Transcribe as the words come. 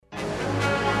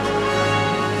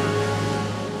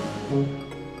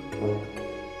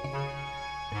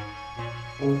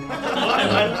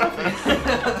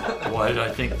Why did I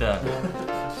think that?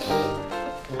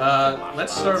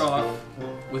 Let's start off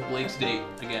with Blake's date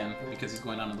again because he's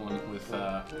going on to the one with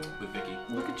Vicky.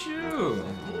 Look at you.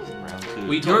 Round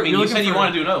 2. You said you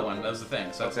want to do another one. That was the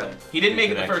thing. So that's like he didn't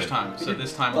make it the first time, so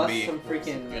this time will be some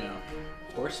freaking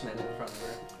horsemen in front of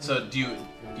her. So do you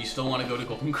still want to go to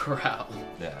Golden Corral?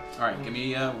 Yeah. All right, give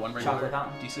me one regular Chocolate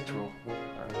fountain? D6 roll.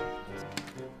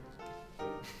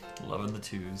 Loving the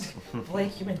twos.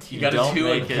 Blake, you've been You got a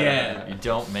 2 again. You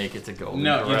don't make it to Golden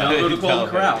No, Corral. you don't go to Golden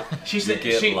Corral. She You said.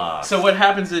 get lost. So what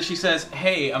happens is she says,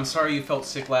 "Hey, I'm sorry you felt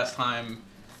sick last time.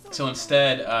 So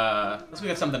instead, let's go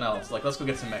get something else. Like let's go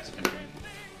get some Mexican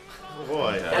food."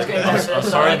 Boy. That's good. I'm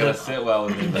sorry Not gonna sit well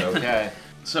with me, but okay.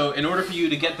 So in order for you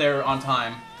to get there on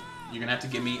time, you're gonna have to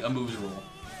give me a moves roll.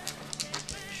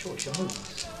 Sure,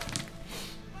 moves.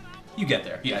 You get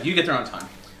there. Yeah, you get there on time.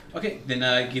 Okay, then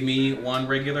give me one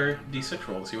regular D6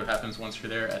 roll to see what happens once you're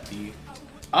there at the...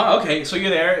 Oh, okay, so you're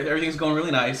there, everything's going really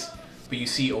nice, but you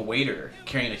see a waiter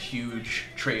carrying a huge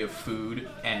tray of food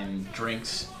and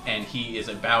drinks, and he is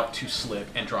about to slip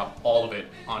and drop all of it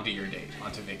onto your date,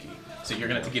 onto Vicky. So you're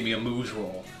going to have to give me a moves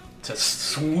roll to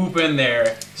swoop in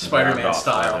there, Spider-Man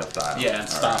style. Yeah, and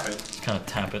stop it. Kind of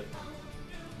tap it.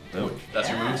 Ooh. That's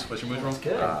your moves? What's your moves roll? That's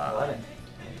good. 11.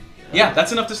 Yeah,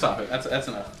 that's enough to stop it. That's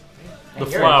enough. The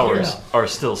And you're a flowers hero. are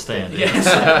still standing. Yes.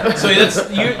 So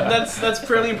that's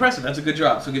fairly impressive. That's a good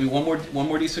job. So give me one more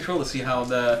D6 roll to see how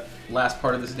the last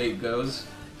part of this date goes.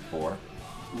 4.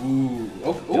 Ooh.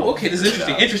 Okay. This is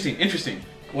interesting.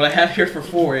 What I have here for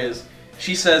 4 is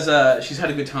she says she's had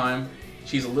a good time.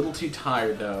 She's a little too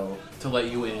tired though to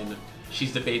let you in.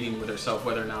 She's debating with herself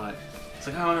whether or not. It's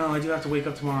like, oh no, I do have to wake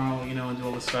up tomorrow, and do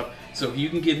all this stuff. So if you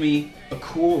can give me a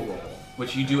cool roll.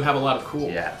 Which you do have a lot of cool.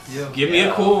 Yes. Give me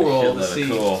a cool roll to see.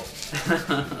 Cool.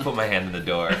 Put my hand in the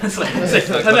door. You gotta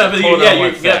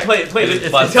play it.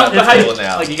 Tell me how you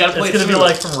now. like. You gotta play it. It's gonna be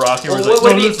like from Rocky, where Well, it's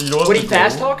like, no, listen, you don't would have he to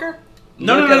fast go. talk her?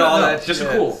 No, Look at all no. that Just shit.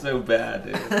 a cool. So bad,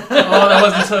 dude. Oh, that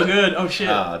wasn't so good. Oh shit.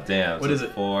 Oh, damn. What So is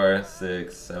it? 4,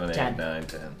 6, 7, 8, 10. 9,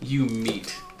 10. You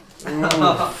meet.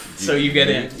 So you get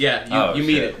in. Yeah, you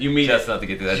meet shit. it. You meet Just it. not to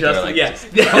get through that Just door. Like, yeah.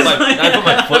 I put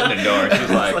my foot in the door. She's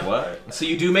like, what? So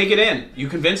you do make it in. You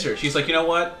convince her. She's like, you know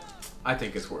what? I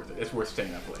think it's worth it. It's worth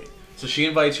staying up late. So she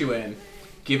invites you in.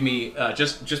 Give me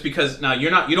just because now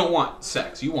you don't want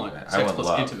sex. You want sex want plus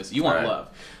love. intimacy. You want Right. love.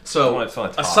 So I wanna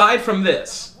talk. aside from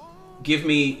this, give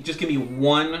me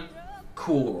one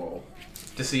cool roll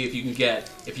to see if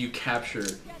you capture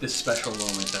this special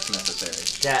moment that's necessary.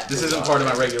 This isn't part of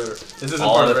my regular. This isn't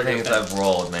All part the of the regular things thing. I've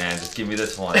rolled, man. Just give me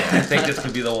this one. I think this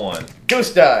could be the one.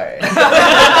 Ghost die.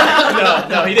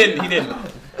 No, he didn't.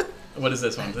 What is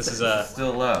this one? This is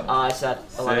Still low. It's at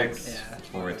 11. 6,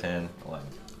 4, 10, 11.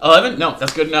 11? No,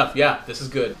 that's good enough. Yeah, this is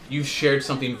good. You've shared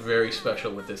something very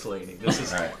special with this lady. This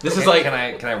is Right. this is like Can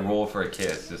I roll for a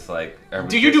kiss? Just like.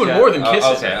 dude, you're doing more than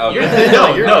kisses. Okay. You're,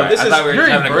 All no, right. this I is thought we were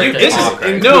having a great this talk,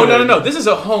 is right? no. This is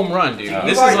a home run, dude. Oh,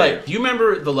 This okay. is like, do you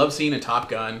remember the love scene in Top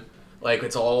Gun? Like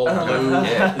it's all blue.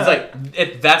 Yeah. It's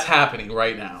like that's happening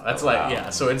right now. That's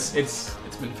wow. So it's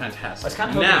been fantastic. I was kind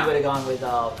of hoping now, you would have gone with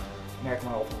American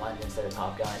Werewolf in London instead of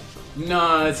Top Gun.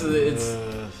 no, it's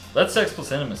That's sex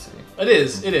plus intimacy. it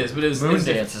is, but it's Moon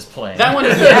Dance is playing. That one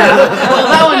is well,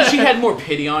 that one she had more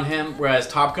pity on him, whereas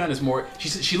Top Gun is more.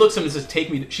 She looks at him and says,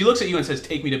 "Take me." She looks at you and says,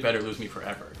 "Take me to bed or lose me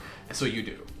forever." And so you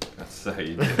do. That's so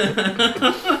you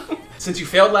did. Since you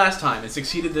failed last time and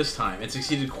succeeded this time and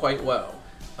succeeded quite well,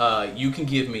 you can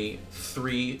give me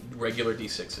 3 regular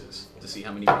D6s to see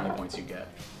how many brownie points you get.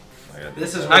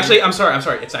 This is Actually, I'm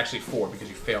sorry. It's actually 4 because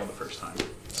you failed the first time.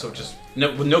 So just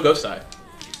with no ghost die.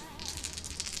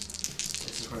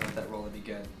 This is where that roll would be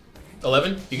good.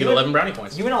 11. You get 11 brownie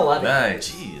points. You went 11.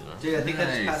 Nice. Dude, I think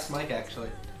that's Nice. past Mike actually.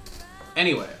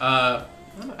 Anyway,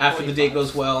 after the date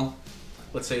goes well,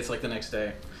 let's say it's like the next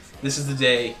day. This is the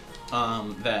day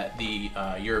that the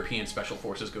European Special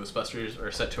Forces Ghostbusters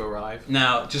are set to arrive.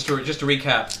 Now, just to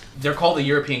recap, they're called the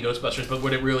European Ghostbusters, but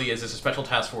what it really is a special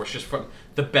task force just from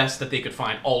the best that they could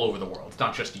find all over the world. It's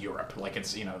not just Europe, like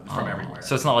it's from everywhere.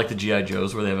 So it's not like the G.I.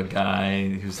 Joes where they have a guy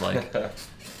who's like,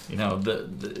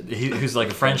 who's like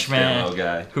a Frenchman Camo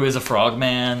guy. who is a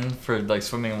frogman for like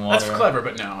swimming in water. That's clever,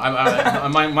 but no,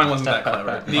 mine wasn't that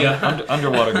clever.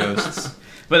 Underwater ghosts.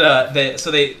 But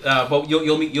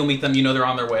you'll meet them. You know they're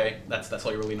on their way. That's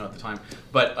all you really know at the time.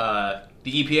 But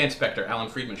the EPA inspector, Alan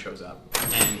Friedman, shows up,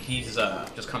 and he's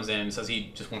just comes in and says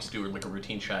he just wants to do like a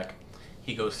routine check.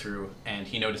 He goes through and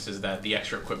he notices that the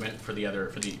extra equipment for the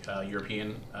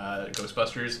European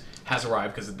Ghostbusters has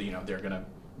arrived because they're gonna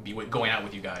be going out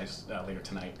with you guys later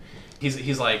tonight.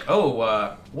 He's like,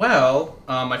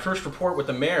 my first report with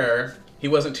the mayor he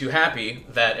wasn't too happy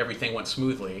that everything went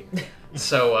smoothly.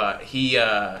 So he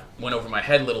went over my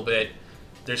head a little bit.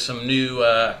 There's some new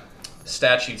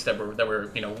statutes that were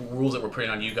rules that were put in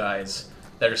on you guys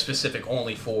that are specific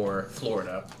only for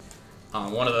Florida.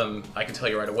 One of them, I can tell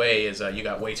you right away, is you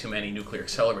got way too many nuclear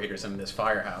accelerators in this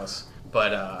firehouse.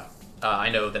 But I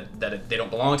know that they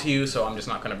don't belong to you, so I'm just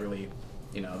not going to really,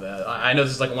 I know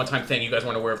this is like a one-time thing. You guys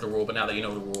weren't aware of the rule, but now that you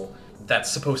know the rule,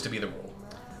 that's supposed to be the rule.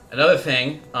 Another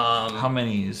thing... how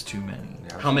many is too many?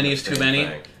 How many is too many?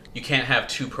 You can't have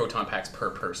 2 proton packs per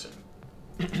person.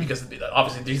 Because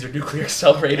obviously these are nuclear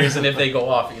accelerators, and if they go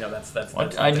off, that's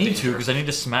I need to because I need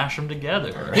to smash them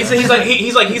together. He's like,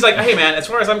 hey man, as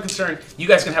far as I'm concerned, you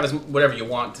guys can have whatever you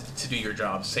want to do your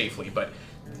job safely, but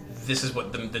this is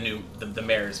what the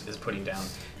mayor is putting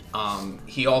down.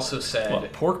 He also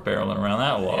said pork barreling around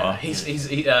that law. Yeah, he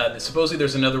supposedly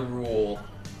there's another rule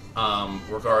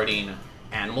regarding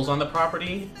animals on the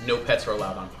property. No pets are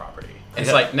allowed on property.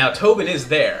 It's like now Tobin is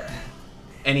there,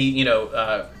 and he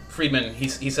Friedman, he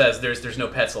says there's no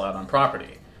pets allowed on property.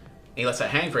 And he lets that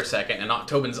hang for a second, and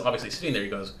Tobin's obviously sitting there. He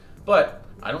goes, but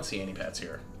I don't see any pets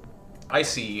here. I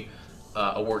see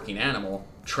a working animal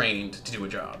trained to do a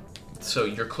job. So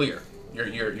you're clear.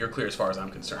 You're clear as far as I'm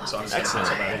concerned. So I'm just going to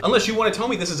cancel that. Unless you want to tell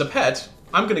me this is a pet,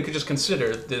 I'm going to just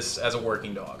consider this as a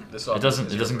working dog. It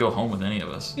doesn't go home with any of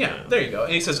us. Yeah, there you go.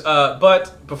 And he says,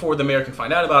 but before the mayor can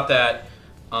find out about that,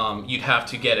 you'd have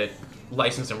to get it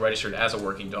licensed and registered as a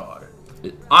working dog.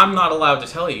 I'm not allowed to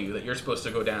tell you that you're supposed to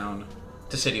go down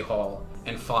to City Hall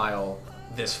and file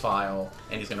this file,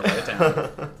 and he's going to write it down.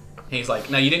 And he's like,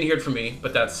 now you didn't hear it from me,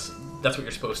 but that's what you're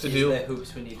supposed to do. The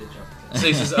hoops we need to jump through. So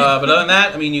he says, but other than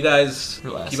that, I mean, you guys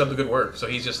Relax. keep up the good work. So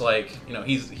he's just like,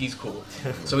 he's cool.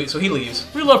 So he leaves.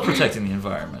 We love protecting the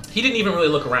environment. He didn't even really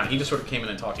look around. He just sort of came in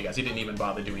and talked to you guys. He didn't even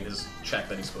bother doing his check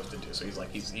that he's supposed to do. So he's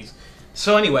like, he's.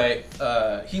 So anyway,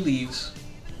 he leaves.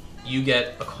 You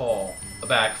get a call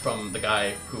back from the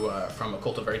guy who from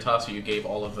Occulto Veritas, who you gave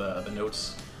all of the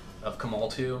notes of Kamal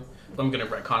to. I'm going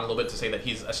to retcon a little bit to say that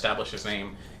he's established his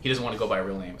name. He doesn't want to go by a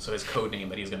real name, so his code name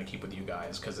that he's going to keep with you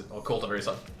guys, because Occulto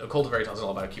Veritas is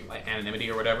all about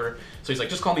anonymity or whatever. So he's like,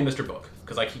 just call me Mr. Book,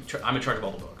 because I'm in charge of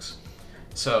all the books.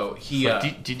 So he...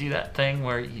 Did you do that thing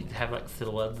where you have like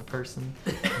silhouette of the person?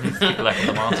 And he's like with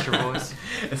a monster voice?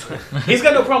 He's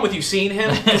got no problem with you seeing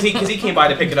him, because he came by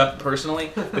to pick it up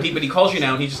personally. But he calls you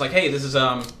now, and he's just like, hey, this is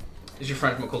your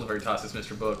friend from Occulto Veritas, it's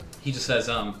Mr. Book. He just says,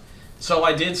 so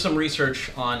I did some research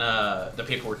on the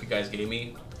paperwork you guys gave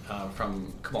me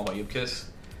from Kamal Bayubkis.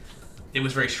 It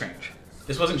was very strange.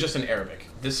 This wasn't just in Arabic.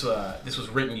 This was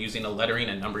written using a lettering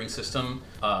and numbering system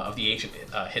of the ancient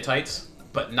Hittites.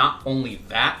 But not only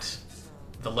that,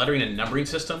 the lettering and numbering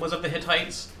system was of the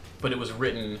Hittites, but it was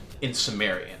written in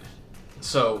Sumerian.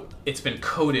 So it's been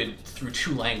coded through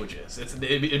 2 languages. It'd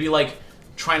be like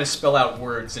trying to spell out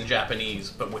words in Japanese,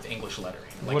 but with English lettering.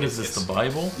 Like what is this, the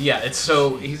Bible? Yeah, it's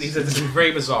so... He said it's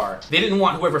very bizarre. They didn't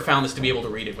want whoever found this to be able to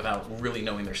read it without really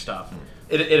knowing their stuff.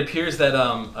 It appears that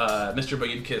Mr.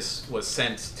 Bayudkis was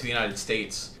sent to the United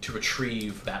States to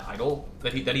retrieve that idol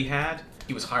that he had.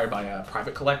 He was hired by a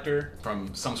private collector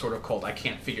from some sort of cult. I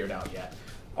can't figure it out yet.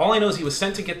 All I know is he was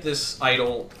sent to get this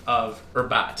idol of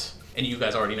Urbat. And you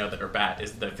guys already know that Urbat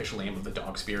is the official name of the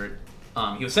dog spirit.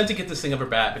 He was sent to get this thing of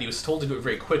Urbat, but he was told to do it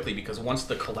very quickly because once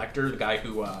the collector, the guy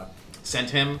who sent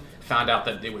him, found out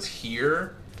that it was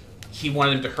here, he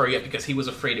wanted him to hurry up because he was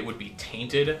afraid it would be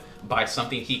tainted by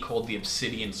something he called the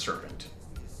Obsidian Serpent.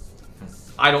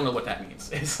 I don't know what that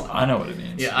means. I know what it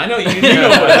means. Yeah, I know you know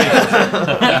what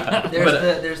it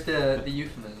means. There's the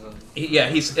euphemism.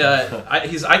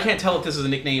 I can't tell if this is a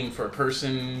nickname for a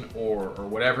person or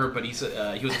whatever, but he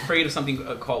was afraid of something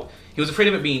he was afraid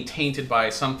of it being tainted by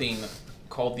something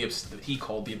he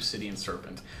called the Obsidian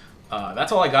Serpent.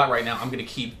 That's all I got right now. I'm going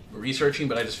to keep researching,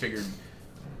 but I just figured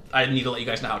I need to let you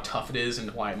guys know how tough it is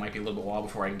and why it might be a little bit while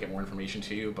before I can get more information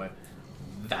to you, but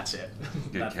that's it.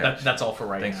 Good catch. That's all for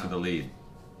right now. Thanks for the lead.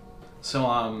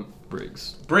 So,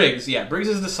 Briggs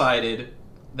has decided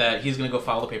that he's going to go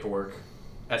file the paperwork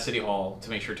at City Hall to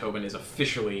make sure Tobin is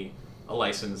officially a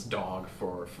licensed dog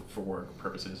for work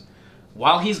purposes.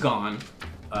 While he's gone,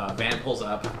 van pulls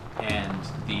up, and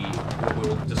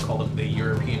we'll just call them the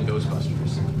European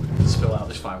Ghostbusters spill out.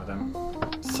 There's 5 of them.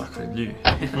 Sacre bleu.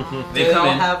 They all come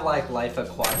in. have like life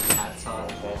aquatic hats on,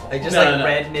 like just No.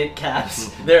 red knit caps.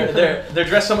 They're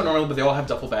dressed somewhat normal, but they all have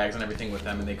duffel bags and everything with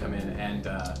them, and they come in. And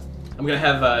I'm gonna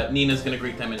have Nina's gonna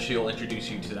greet them, and she'll introduce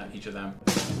you to each of them.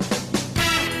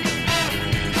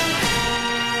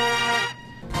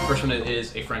 First one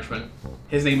is a Frenchman.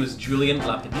 His name is Julien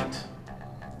Lapetite.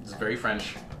 He's very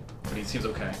French, but he seems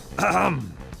okay.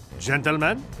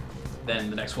 Gentlemen, Then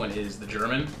the next one is the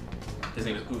German. His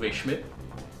name is Uwe Schmidt.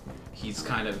 He's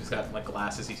got like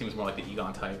glasses. He seems more like the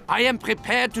Egon type. I am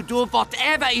prepared to do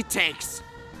whatever it takes.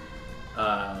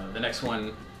 The next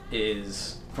one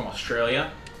is from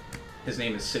Australia. His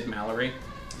name is Sid Mallory.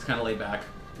 He's kind of laid back.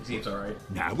 He seems alright.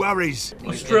 No worries.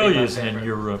 Australia's in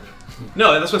Europe.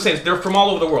 No, that's what I'm saying. They're from all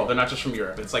over the world. They're not just from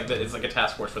Europe. It's like a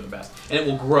task force for the best, and it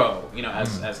will grow,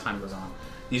 as time goes on.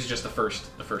 These are just the first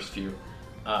few.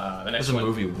 The next There's a one,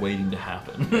 movie waiting to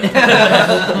happen.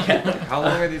 How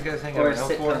long are these guys hanging Or a around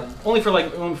for? sitcom. only for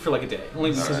like a day.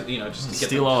 Only because just to get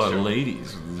Steal them all registered. our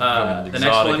ladies. The next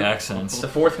Exotic one, accents. The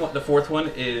fourth one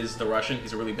is the Russian.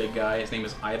 He's a really big guy. His name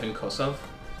is Ivan Kosov.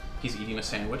 He's eating a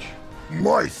sandwich.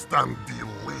 Moist and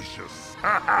delicious.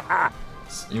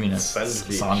 You mean a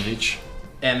sandwich?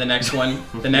 And the next one,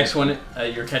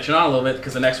 you're catching on a little bit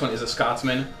because the next one is a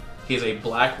Scotsman. He's a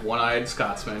black, one-eyed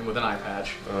Scotsman with an eye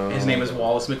patch. His name is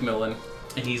Wallace McMillan,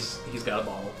 and he's got a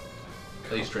bottle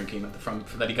that he's drinking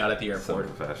that he got at the So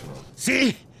airport. professional.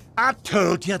 See? I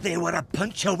told you they were a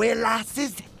bunch of away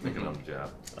lasses. Making up the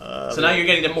job. So now you're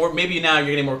getting a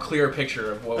more clearer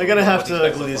picture of what. They're gonna have what to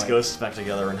guys glue look these like. ghosts back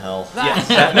together in hell. Yes,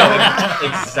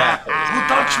 exactly.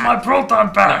 Touch my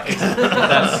proton pack!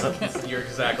 You're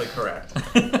exactly correct.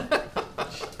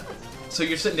 So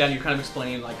you're sitting down, you're kind of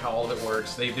explaining like how all of it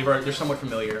works. They're somewhat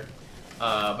familiar,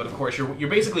 but of course you're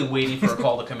basically waiting for a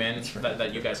call to come in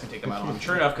that you guys can take them out on.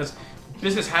 Sure enough, because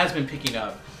business has been picking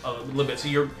up a little bit,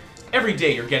 so every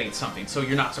day you're getting something, so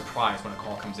you're not surprised when a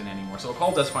call comes in anymore. So a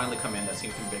call does finally come in that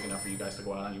seems to be big enough for you guys to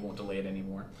go out on. You won't delay it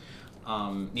anymore.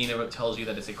 Nina tells you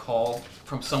that it's a call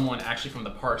from someone actually from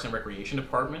the Parks and Recreation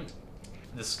Department.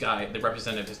 This guy, the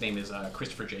representative, his name is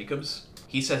Christopher Jacobs.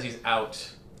 He says he's out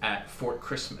at Fort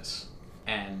Christmas,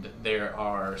 and there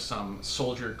are some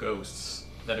soldier ghosts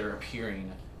that are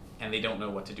appearing, and they don't know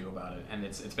what to do about it. And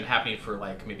it's been happening for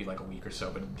maybe a week or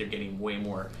so, but they're getting way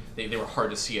more. They were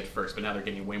hard to see at first, but now they're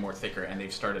getting way more thicker, and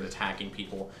they've started attacking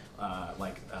people,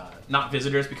 not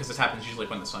visitors, because this happens usually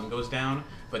when the sun goes down,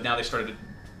 but now they started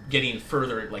getting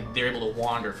further, they're able to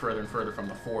wander further and further from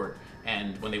the fort,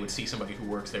 and when they would see somebody who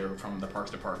works there from the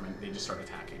Parks Department, they just start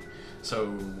attacking.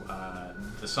 So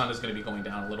the sun is going to be going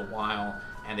down a little while,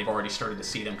 and they've already started to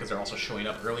see them because they're also showing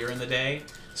up earlier in the day.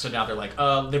 So now they're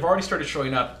they've already started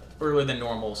showing up earlier than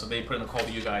normal, so they put in a call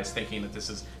to you guys thinking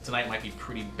that tonight might be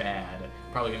pretty bad.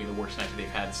 Probably going to be the worst night that they've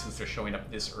had since they're showing up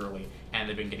this early, and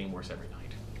they've been getting worse every night.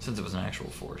 Since it was an actual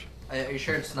fort. Are you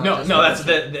sure it's not? No, that's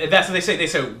what they say. They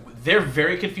say they're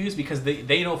very confused because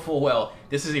they know full well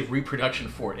this is a reproduction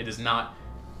fort. It is not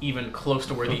even close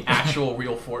to where the actual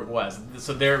real fort was.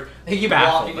 So they're They keep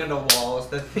baffled. walking into walls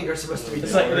that think are supposed to be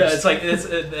It's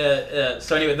doors.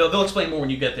 so anyway, they'll explain more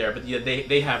when you get there, but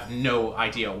they have no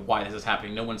idea why this is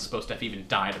happening. No one's supposed to have even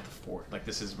died at the fort.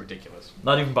 This is ridiculous.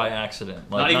 Not even by accident.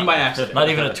 Not even by accident. Not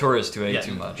even a tourist who ate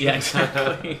too much. Yeah,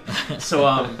 exactly.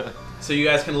 So you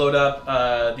guys can load up.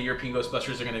 The European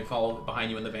Ghostbusters are going to follow behind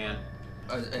you in the van.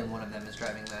 And one of them is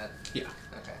driving that. Yeah.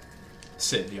 Okay.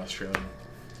 Sid, the Australian,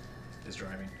 is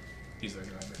driving. He's their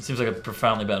driver. It seems like a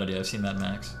profoundly bad idea. I've seen Mad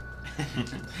Max.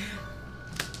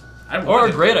 Or Or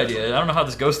a great idea. I don't know how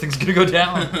this ghost thing's gonna go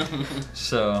down.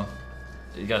 So,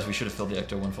 you guys, we should have filled the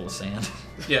Ecto-1 full of sand.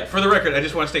 Yeah, for the record, I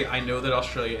just want to state, I know that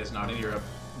Australia is not in Europe.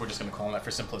 We're just going to call them that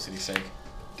for simplicity's sake.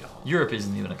 Europe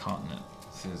isn't even a continent.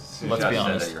 Soon Let's as be Josh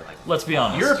said honest. that, you're like, Let's be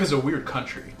honest. Europe is a weird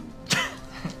country.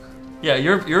 Yeah,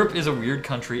 Europe is a weird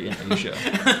country in Asia.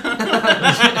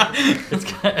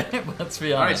 Let's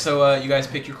be honest. Alright, so you guys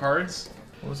picked your cards?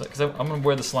 What was that? Because I'm gonna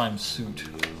wear the slime suit.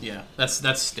 Yeah,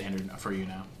 that's standard for you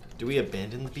now. Do we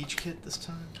abandon the beach kit this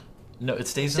time? No, it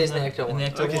stays Stays in in the the Ecto-1.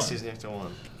 Ecto-1. Okay, stays in the Ecto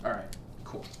 1. Alright,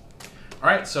 cool.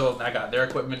 Alright, so I got their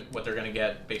equipment, what they're going to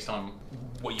get based on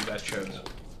what you guys chose.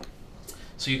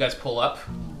 So you guys pull up,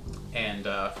 and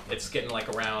it's getting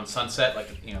around sunset,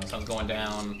 sun's going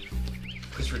down.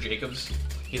 Christopher Jacobs,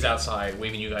 he's outside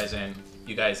waving you guys in.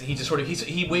 You guys, he just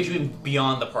he waves you in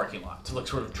beyond the parking lot to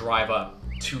sort of drive up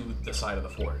to the side of the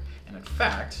fort. And in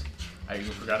fact, I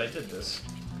even forgot I did this.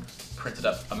 Printed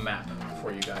up a map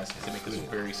for you guys to make this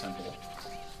very simple.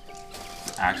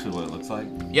 actually what it looks like?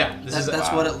 Yeah,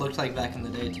 That's what it looked like back in the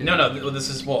day too. No, this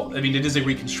is, it is a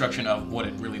reconstruction of what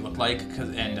it really looked like,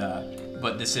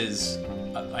 but this is,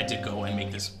 I did go and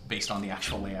make this based on the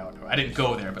actual layout. I didn't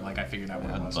go there, but I figured out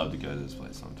what it I'd was. love to go to this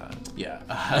place sometime. Yeah.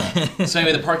 So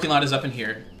anyway, the parking lot is up in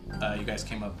here. You guys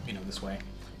came up, this way,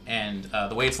 and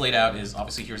the way it's laid out is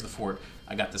obviously here's the fort.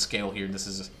 I got the scale here.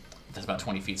 That's about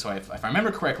 20 feet. So if I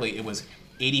remember correctly, it was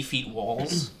 80 feet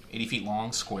walls, 80 feet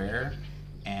long, square,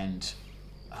 and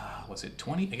was it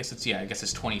 20? I guess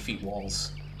it's 20 feet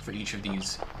walls for each of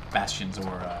these bastions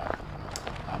or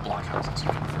blockhouses.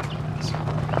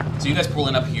 So you guys pull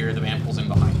in up here. The van pulls in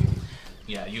behind you.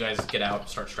 Yeah, you guys get out,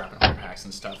 start strapping hard packs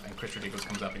and stuff. And Chris Ridiculous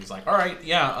comes up and he's like, "All right,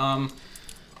 yeah,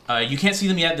 you can't see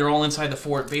them yet. They're all inside the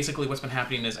fort. Basically, what's been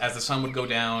happening is as the sun would go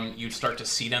down, you'd start to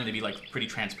see them. They'd be like pretty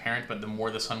transparent. But the more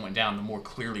the sun went down, the more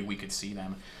clearly we could see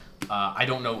them. I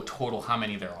don't know total how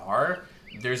many there are.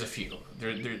 There's a few.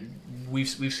 We've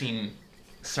seen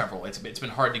several. It's been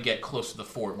hard to get close to the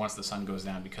fort once the sun goes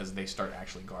down because they start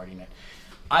actually guarding it.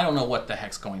 I don't know what the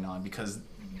heck's going on because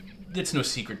it's no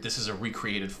secret. This is a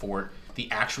recreated fort. The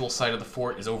actual site of the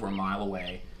fort is over a mile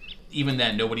away. Even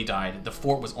then, nobody died. The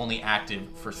fort was only active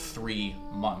for 3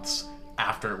 months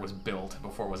after it was built,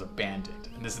 before it was abandoned.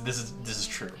 And this is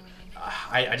true.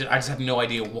 I just have no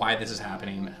idea why this is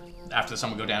happening. After the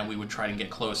sun would go down, we would try to get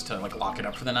close to like lock it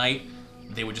up for the night.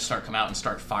 They would just come out and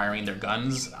start firing their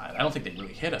guns. I don't think they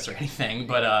really hit us or anything,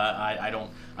 but I don't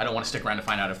want to stick around to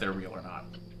find out if they're real or not.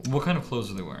 What kind of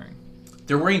clothes are they wearing?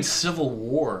 They're wearing Civil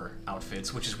War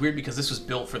outfits, which is weird because this was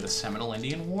built for the Seminole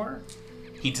Indian War.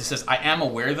 He just says, I am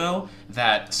aware, though,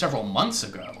 that several months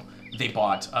ago, they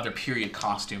bought other period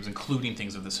costumes, including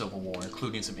things of the Civil War,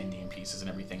 including some Indian pieces and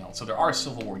everything else. So there are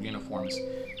Civil War uniforms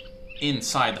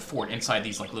inside the fort, inside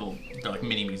these they're like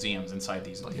mini museums inside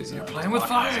these. You're playing with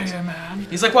fire here, man.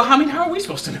 He's like, well, how are we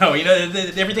supposed to know?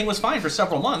 Everything was fine for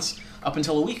several months up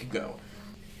until a week ago.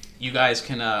 You guys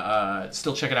can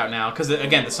still check it out now because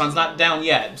again, the sun's not down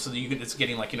yet, so it's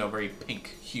getting very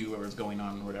pink hue or what's going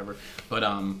on or whatever. But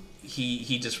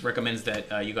he just recommends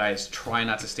that you guys try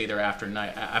not to stay there after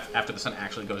the sun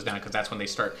actually goes down because that's when they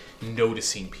start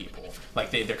noticing people.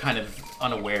 Like they're kind of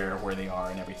unaware of where they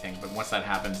are and everything. But once that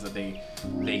happens, that they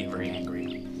get very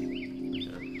angry.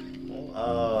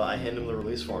 Well, I hand him the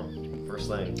release form first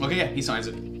thing. Okay, yeah, he signs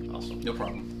it. Awesome. No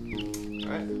problem.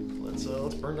 All right, let's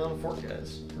burn down the fort,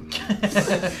 guys.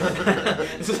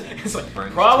 It's like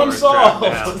Burn problem storage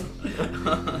solved.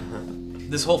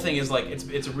 This whole thing is like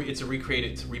it's a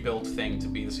recreated, it's a rebuilt thing to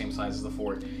be the same size as the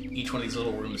fort. Each one of these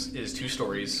little rooms is 2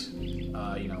 stories.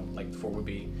 Like the fort would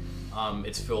be.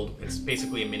 It's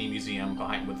basically a mini museum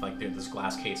behind with there's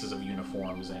glass cases of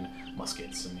uniforms and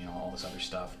muskets and all this other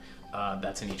stuff.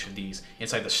 That's in each of these.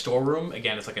 Inside the storeroom,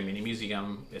 again, it's like a mini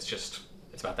museum. It's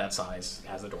about that size. It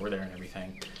has the door there and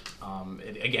everything.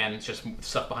 It's just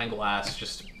stuff behind glass,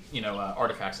 just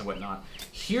artifacts and whatnot.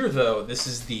 Here, though, this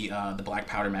is the black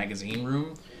powder magazine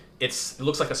room. It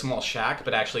looks like a small shack,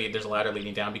 but actually there's a ladder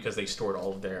leading down because they stored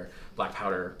all of their black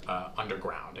powder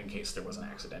underground in case there was an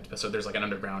accident. So there's like an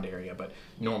underground area, but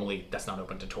normally that's not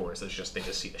open to tourists. They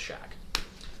just see the shack.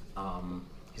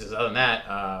 He says, other than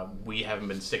that, we haven't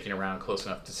been sticking around close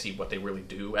enough to see what they really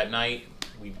do at night.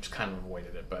 We've just kind of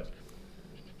avoided it, but.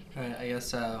 Alright, I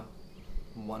guess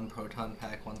 1 proton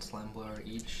pack, 1 slime blower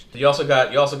each. You also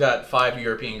got 5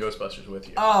 European Ghostbusters with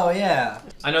you. Oh yeah.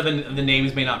 I know the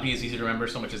names may not be as easy to remember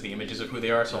so much as the images of who they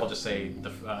are, so I'll just say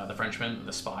the Frenchman,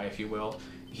 the spy, if you will.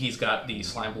 He's got the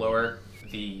slime blower,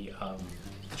 the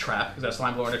trap. He's got a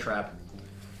slime blower and a trap.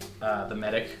 The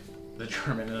medic, the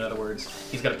German, in other words.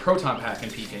 He's got a proton pack in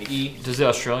PKE. Does the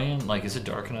Australian is it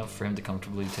dark enough for him to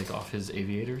comfortably take off his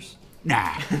aviators?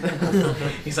 Nah.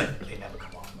 He's like, they never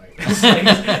come off, mate.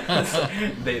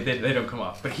 they don't come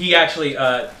off. But he actually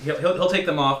he'll take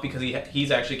them off because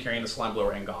he's actually carrying the slime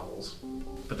blower and goggles.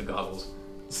 Put the goggles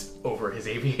over his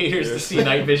aviators to see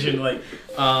night vision.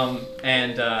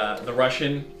 And the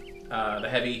Russian, the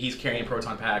heavy, he's carrying a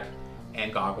proton pack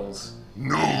and goggles.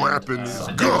 No weapons.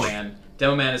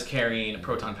 Demo Man is carrying a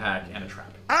proton pack and a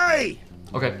trap. Hey!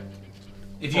 Okay.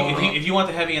 If you want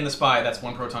the heavy and the spy, that's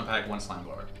 1 proton pack, 1 slime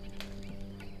blower.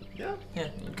 Yeah.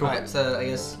 Cool. Alright, so I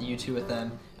guess you 2 with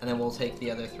them, and then we'll take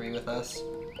the other 3 with us.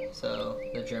 So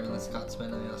the German, the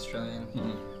Scotsman, and the Australian.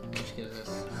 Mm-hmm. Which gives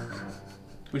us.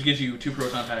 Which gives you 2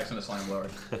 proton packs and a slime blower.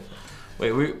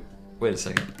 Wait a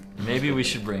second. Maybe we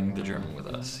should bring the German with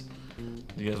us.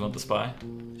 You guys want the spy?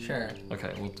 Sure.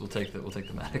 Okay, we'll take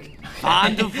the medic.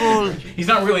 Wonderful. He's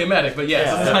not really a medic, but yes,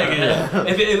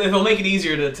 if it'll make it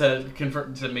easier to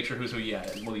confirm to make sure who's who, yeah,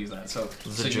 we'll use that. So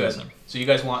you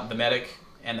guys want the medic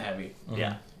and the heavy,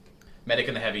 Yeah. Medic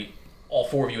and the heavy, all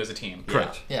 4 of you as a team.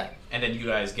 Correct. Yeah. And then you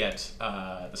guys get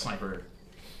the sniper,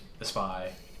 the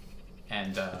spy,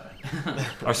 and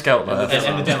Our scout lad.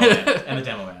 and the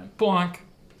demo man. Bonk.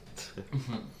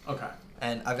 Okay.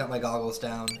 And I've got my goggles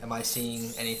down. Am I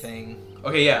seeing anything?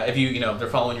 Okay, yeah. If they're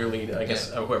following your lead. I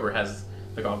guess whoever has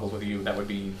the goggles with you, that would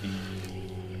be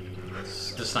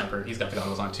the sniper. He's got the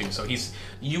goggles on too. So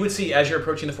you would see as you're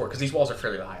approaching the fort because these walls are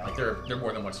fairly high. Like they're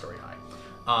more than 1 story high.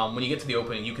 When you get to the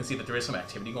opening, you can see that there is some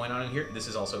activity going on in here. This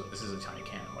is a tiny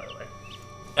cannon, by the way.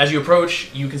 As you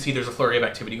approach, you can see there's a flurry of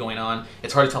activity going on.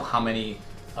 It's hard to tell how many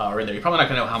are in there. You're probably not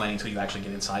gonna know how many until you actually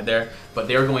get inside there. But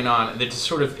they're going on, and they're just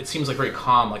sort of. It seems like very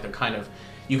calm. Like they're kind of.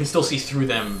 You can still see through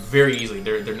them very easily.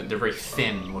 They're very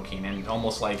thin looking and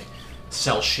almost like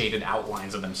cell shaded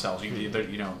outlines of themselves.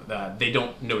 They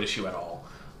don't notice you at all.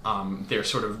 They're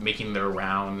sort of making their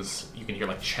rounds. You can hear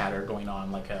like chatter going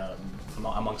on like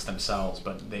amongst themselves,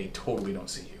 but they totally don't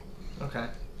see you. Okay.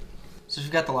 So if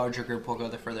you've got the larger group, we'll go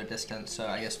the further distance. So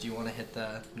I guess, do you want to hit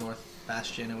the north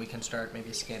bastion and we can start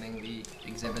maybe scanning the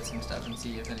exhibits and stuff and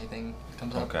see if anything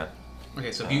comes up? Okay.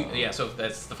 Okay, so so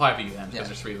that's the 5 of you then, because Yeah.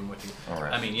 there's 3 of them with you. All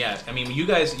right. I mean, when you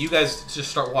guys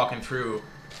just start walking through,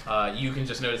 you can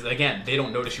just notice that, again, they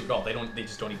don't notice you at all. They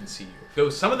just don't even see you.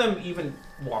 Some of them even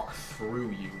walk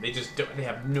through you. They just don't. They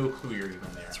have no clue you're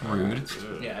even there. It's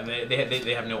rude. Yeah, and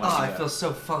they have no idea. Oh, I feel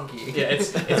so funky. Yeah,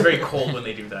 it's very cold when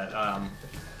they do that.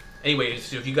 Anyway,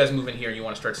 so if you guys move in here and you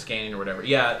want to start scanning or whatever,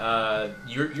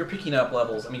 you're picking up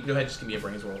levels. I mean, go ahead, just give me a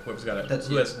brains roll. Whoever's got it.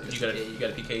 You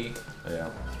got a PKE? Yeah.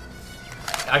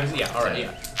 I can, yeah, all right,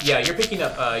 yeah. You're picking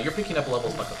up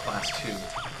levels like a class 2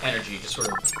 energy, just sort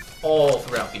of all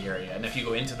throughout the area. And if you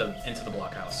go into the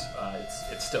blockhouse,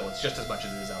 it's just as much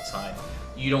as it is outside.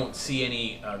 You don't see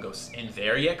any ghosts in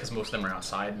there yet because most of them are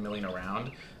outside milling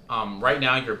around. Right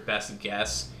now, your best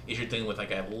guess is you're dealing with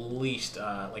like at least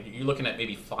you're looking at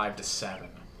maybe 5 to 7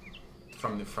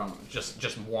 from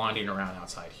just wandering around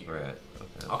outside here. Right.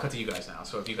 Okay. I'll cut to you guys now.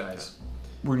 So if you guys.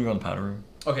 We're gonna go in the powder room.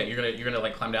 Okay, you're gonna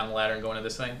like climb down the ladder and go into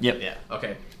this thing. Yep. Yeah.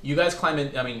 Okay. You guys climb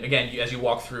in. I mean, again, as you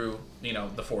walk through,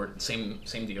 the fort, same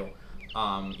deal.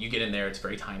 You get in there. It's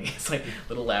very tiny. It's like a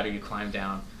little ladder. You climb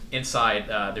down. Inside,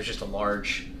 there's just a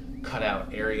large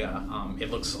cutout area.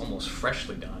 It looks almost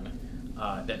freshly done.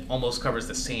 That almost covers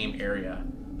the same area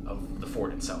of the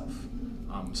fort itself.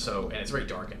 And it's very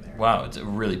dark in there. Wow, it's a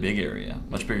really big area.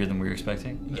 Much bigger than we were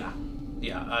expecting. Yeah.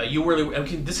 Yeah, you really. I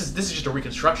mean, this is just a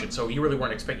reconstruction, so you really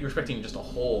weren't expecting. You were expecting just a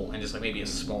hole and just like maybe a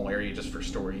small area just for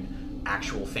storing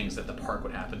actual things that the park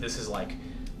would have. But this is like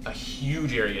a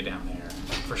huge area down there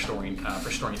for storing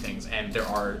things, and there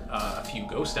are a few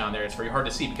ghosts down there. It's very hard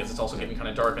to see because it's also getting kind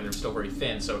of dark and they're still very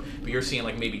thin. So, but you're seeing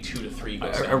like maybe 2 to 3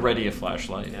 ghosts. I ready a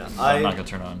flashlight. Yeah, I'm not gonna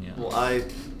turn on yet. Well, I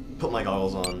put my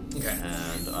goggles on Okay.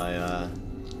 and I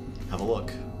have a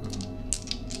look.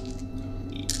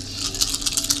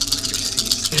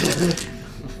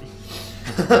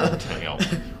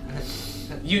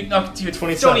 You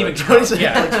 27. don't even count.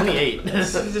 Yeah, like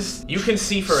 28. You can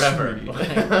see forever.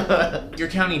 You're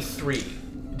counting 3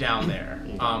 down there.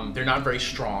 They're not very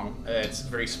strong. It's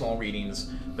very small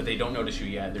readings, but they don't notice you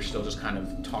yet. They're still just kind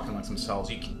of talking amongst themselves.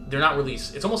 They're not really.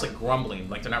 It's almost like grumbling.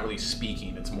 Like they're not really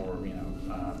speaking. It's more,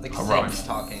 like Harumph. things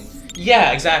talking.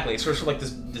 Yeah, exactly. It's sort of like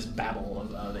this babble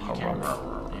of that you can't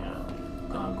remember.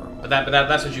 But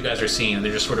that's what you guys are seeing.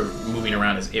 They're just sort of moving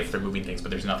around as if they're moving things,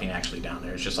 but there's nothing actually down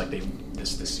there. It's just like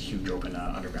this huge open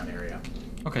underground area.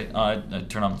 Okay, I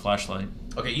turn on the flashlight.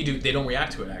 Okay, you do. They don't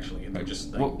react to it actually. They're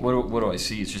just. Like, What do I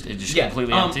see? It's just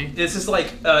completely empty. This is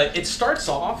like it starts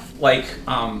off like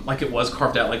it was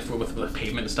carved out like with the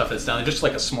pavement and stuff that's down there. Just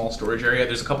like a small storage area.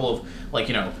 There's a couple of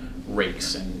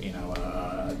rakes and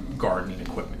gardening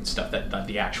equipment and stuff that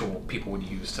the actual people would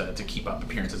use to keep up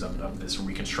appearances of this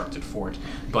reconstructed fort.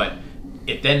 But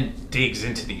it then digs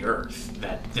into the earth.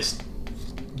 That this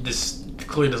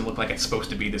clearly doesn't look like it's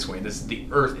supposed to be this way. The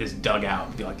earth is dug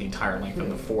out the entire length of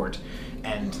the fort,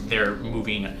 and they're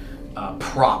moving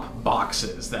prop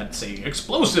boxes that say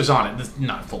explosives on it. It's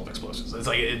not full of explosives. It's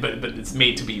like, but it's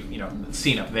made to be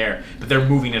seen up there. But they're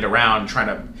moving it around, trying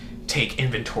to take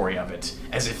inventory of it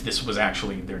as if this was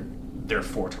actually their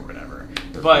fort or whatever.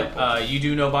 But you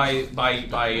do know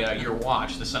by your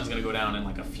watch, the sun's going to go down in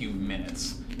like a few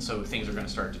minutes, so things are going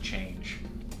to start to change.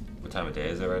 What time of day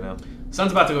is it right now?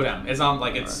 Sun's about to go down. It's on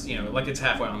like it's like it's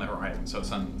halfway on the horizon, so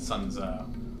sun's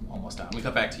almost out. Let me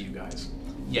cut back to you guys.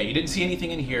 Yeah, you didn't see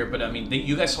anything in here, but I mean,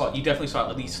 you definitely saw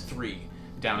at least 3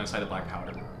 down inside the black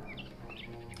powder room.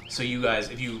 So you guys,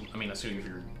 assuming if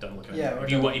you're done looking at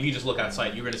it, if you just look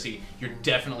outside, you're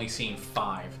definitely seeing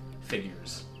 5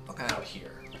 figures out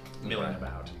here milling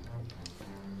about.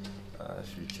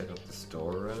 Should we check out the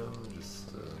storeroom?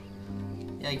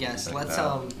 Yeah, I guess. check Let's it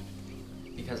out.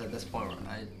 because at this point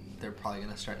they're probably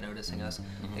gonna start noticing us.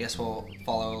 I guess we'll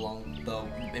follow along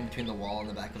in between the wall and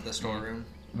the back of the storeroom.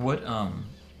 What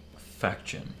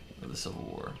faction of the Civil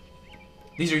War?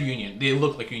 These are Union. They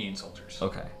look like Union soldiers.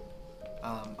 Okay.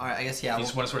 All right, I guess You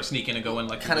just want to sort of sneak in and go in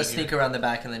like kind of sneak around the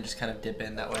back and then just kind of dip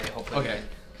in that way. Hopefully, Okay. we can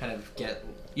kind of get.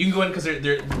 You can go in because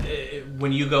they're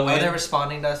when you go in. Are they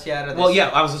responding to us yet? Or Well, yeah,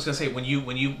 I was just gonna say when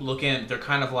you look in, they're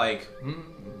kind of like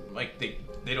they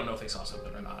don't know if they saw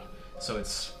something or not. So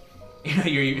it's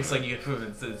it's like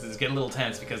it's getting a little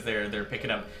tense because they're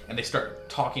picking up and they start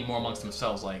talking more amongst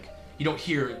themselves. Like you don't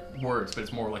hear words, but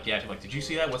it's more like like, did you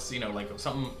see that? What's like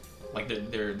something like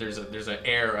there's an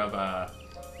air of I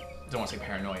don't want to say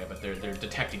paranoia, but they're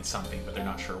detecting something, but they're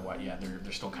not sure what yet.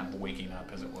 They're still kind of waking up,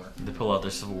 as it were. They pull out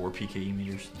their Civil War PKE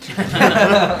meters.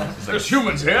 There's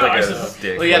humans here. Like I a said.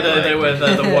 stick Well, yeah, with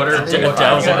the water. dowsing rod.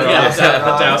 Yeah,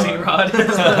 the dowsing rod.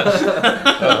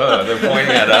 They're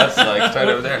pointing at us, like, right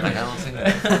over there. Like, I don't see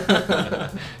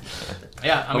that.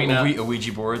 Yeah, I mean, a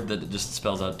Ouija board that just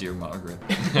spells out "Dear Margaret."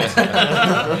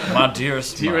 My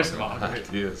dearest Margaret.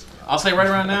 Yes. I'll say right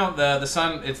around now, the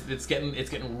sun it's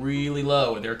getting really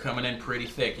low. They're coming in pretty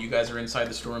thick. You guys are inside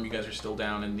the storeroom. You guys are still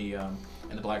down in the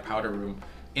black powder room.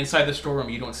 Inside the storeroom,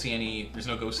 you don't see any. There's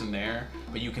no ghosts in there,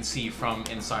 but you can see from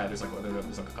inside. There's like a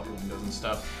couple of windows and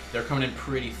stuff. They're coming in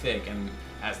pretty thick, and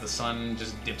as the sun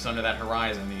just dips under that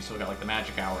horizon, you still got like the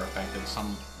magic hour effect.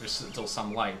 There's still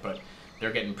some light, but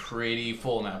they're getting pretty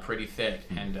full now, pretty thick,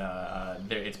 and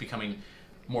it's becoming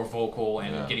more vocal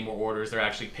and getting more orders. They're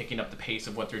actually picking up the pace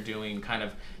of what they're doing, kind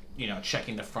of,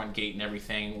 checking the front gate and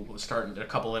everything. A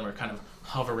couple of them are kind of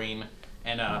hovering,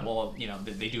 and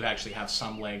they do actually have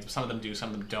some legs. Some of them do, some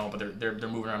of them don't, but they're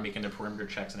moving around, making their perimeter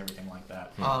checks and everything like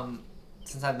that.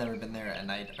 Since I've never been there at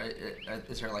night,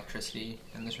 is there electricity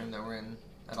in this room that we're in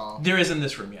at all? There is in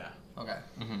this room, yeah. Okay.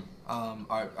 Mm-hmm.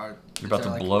 You're about to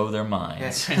blow their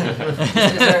minds. is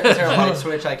there a light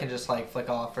switch I can just flick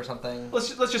off or something?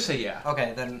 Let's just say yeah.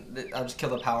 Okay, then I'll just kill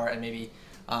the power and maybe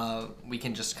we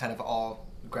can just kind of all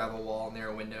grab a wall near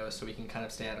a window so we can kind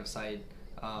of stay out of sight,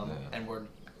 and we're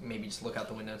maybe just look out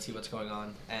the window and see what's going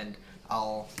on, and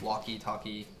I'll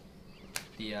walkie-talkie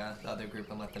the other group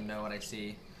and let them know what I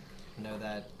see. Know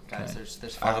that, guys,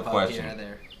 there's I have 5 a out question.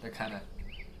 here. They're kind of.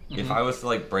 If I was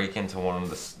to break into one of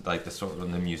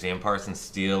the museum parts and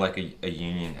steal a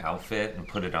Union outfit and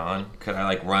put it on, could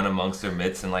I run amongst their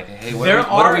midst and hey, what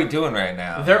are we doing right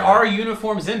now? There are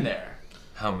uniforms in there.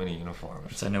 How many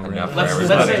uniforms? I know we're enough not. for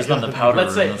let's everybody. Just on the powder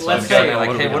let's say- room. That's let's why I'm say, saying,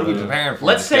 hey, what are we gonna do? preparing for?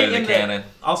 Let's Just go say to the in cannon.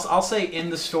 I'll say in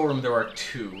the storeroom there are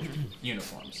 2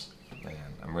 uniforms. Man,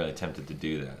 I'm really tempted to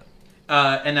do that.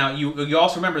 And now you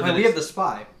also remember that we have the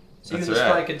spy. So That's even the right.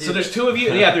 spy could do. So there's 2 of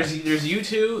you. Yeah, there's you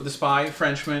 2, the spy,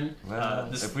 Frenchman. Well,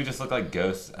 if we just look like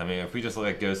ghosts, if we just look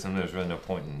like ghosts, then there's really no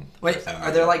point in. Wait, are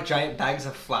there giant bags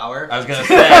of flour? I was gonna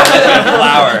say,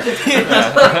 flour.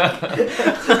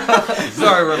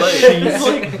 Sorry, we're late.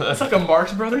 It's like a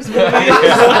Marx Brothers movie.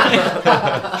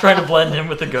 Trying to blend in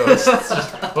with the ghosts.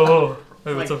 Oh,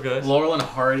 hey, what's up, guys? Laurel and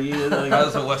Hardy.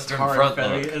 How's the Western Front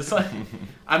look?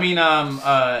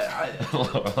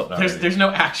 It's there's no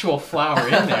actual flour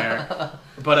in there,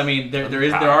 but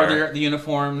there are the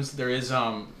uniforms. There is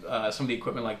some of the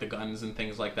equipment like the guns and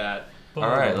things like that. All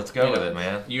right, let's go with it,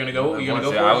 man. You're gonna go. You're gonna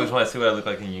go. I always want to see what I look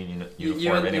like in uniform.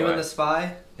 You anyway. and the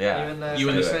spy. Yeah.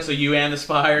 So you and the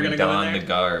spy are gonna go in don there. the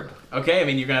garb.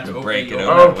 Okay, you're gonna have to break it open.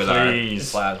 open with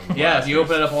please. our plasma. Yeah, if you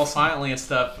blasters. open it up all silently and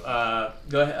stuff,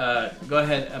 go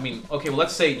ahead. Okay, well,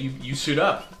 let's say you suit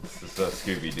up. This is so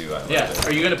Scooby Doo. Yeah.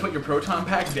 Are you gonna put your proton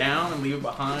pack down and leave it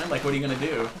behind? What are you gonna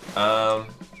do? No,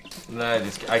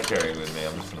 I carry it with me.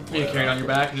 I'm just gonna. You carry it on your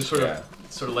back and just sort Yeah.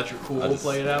 of let your cool I'll just-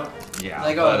 play it out. Yeah.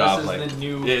 This is the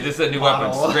new. Yeah, this is a new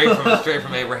model. weapon, straight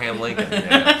from Abraham Lincoln.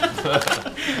 Yeah.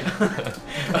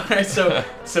 All right,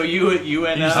 so you and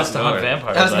Use this to hunt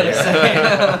vampires. I was gonna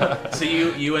say. so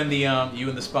you and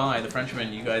the spy, the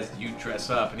Frenchman, you dress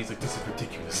up, and he's like, this is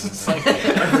ridiculous. It's like,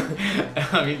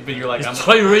 but you're like, I'm It's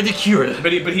quite ridiculous.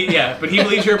 But he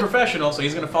believes you're a professional, so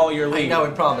he's gonna follow your lead. No,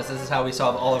 we promise. This is how we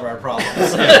solve all of our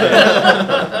problems.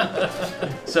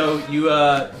 So you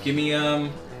give me.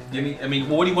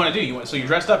 What do you want to do? So you're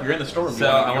dressed up. You're in the storeroom. So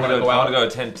I want to go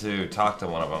attempt to talk to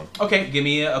one of them. Okay, give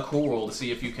me a cool roll to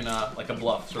see if you can like a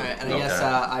bluff. Sort of. Alright, and I guess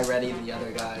I ready the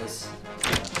other guys.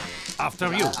 After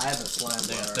I you. have a slam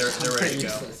bar. they're I'm ready pretty to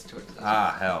go. useless towards this.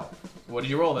 Ah, hell. What did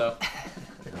you roll though?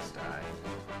 Ghost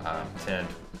die. 10,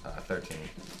 13.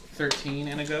 13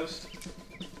 and a ghost.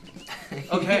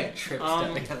 Okay. Trip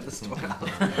stepping out of the store.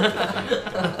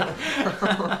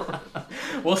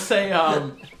 We'll say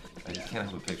I just can't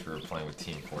have a picture of playing with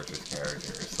Team Fortress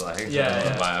characters.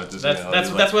 Yeah. I'm just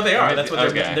that's what they are. That's what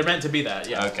Okay. they're meant to be. That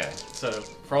yeah. Okay. So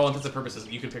for all intents and purposes,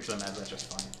 you can picture them as that's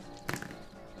just fine.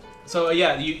 So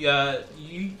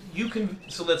you can.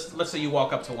 So let's say you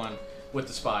walk up to one with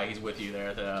the spy. He's with you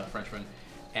there, the Frenchman,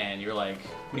 and you're like,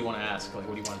 what do you want to ask? What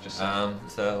do you want to just say?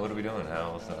 So what are we doing?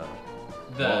 How's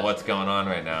what's going on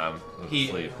right now? I'm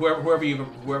asleep. Whoever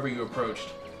you approached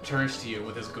turns to you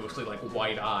with his ghostly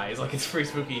white eyes, it's pretty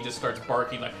spooky. He just starts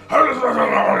barking and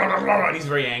he's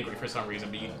very angry for some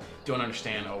reason, but you don't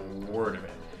understand a word of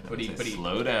it. But he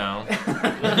slow down.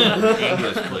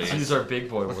 English, please. These are big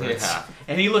boy words. Yeah.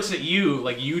 And he looks at you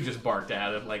like you just barked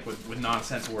at him, like with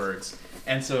nonsense words.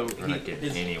 And so We're not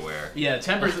getting anywhere. Yeah,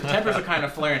 tempers are kind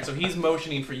of flaring. So he's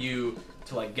motioning for you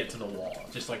to like get to the wall,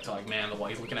 just like to like man the wall.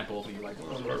 He's looking at both of you like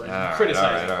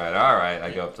criticizing. All right. I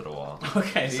go up to the wall.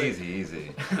 Okay,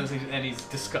 easy. And he's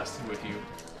disgusted with you.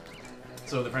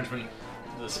 So the Frenchman,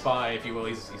 the spy, if you will,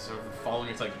 he's sort of following.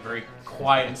 It's like very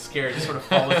quiet and scared. Just sort of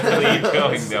follows the lead.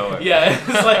 Going nowhere. Yeah,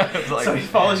 it's like so he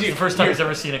follows you. It's the first time he's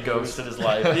ever seen a ghost in his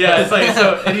life. Yeah, it's like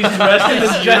so, and he's dressed in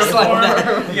this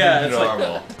uniform. Yeah, it's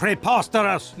normal. like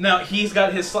Preposterous! now he's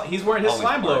wearing his Always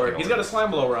slime blower. barking He's got a orders.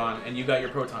 slime blower on, and you got your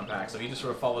proton pack. So he just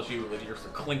sort of follows you. You're sort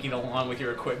of clinking along with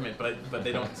your equipment, but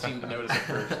they don't seem to notice at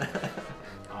first.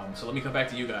 So let me come back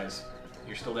to you guys.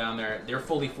 You're still down there. They're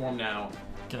fully formed now.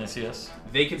 Can they see us?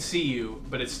 They can see you,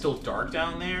 but it's still dark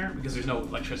down there because there's no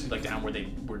electricity like down where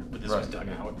this was dug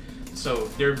out. So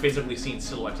they're basically seeing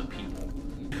silhouettes of people.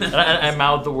 And I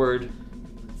mouthed the word.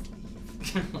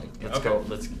 Let's go.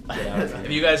 Let's get out of here.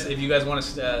 If you guys want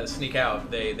to sneak out,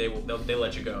 they'll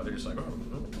let you go. They're just like,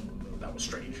 oh, that was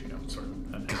strange, sort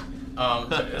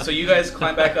of. So you guys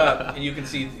climb back up, and you can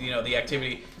see the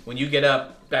activity. When you get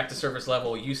up back to surface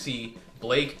level, you see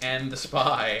Blake and the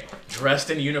spy dressed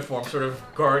in uniform, sort of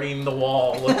guarding the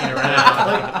wall, looking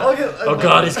around. Oh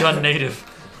God, he's gone native.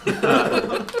 Look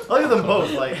at them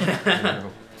both, like.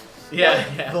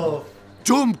 Yeah. The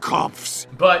Dummkopfs!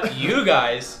 But you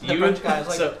guys, The French guys,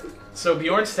 like- so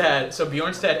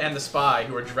Bjornstad and the spy,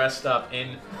 who are dressed up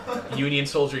in Union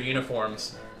soldier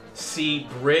uniforms, see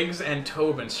Briggs and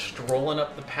Tobin strolling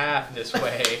up the path this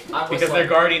way I'm because they're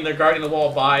guarding the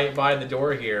wall by the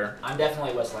door here. I'm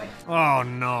definitely whistling. Oh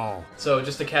no. So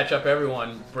just to catch up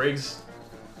everyone, Briggs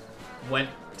went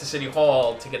to City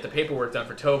Hall to get the paperwork done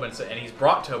for Tobin, and he's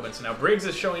brought Tobin. So now Briggs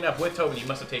is showing up with Tobin. You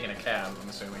must have taken a cab, I'm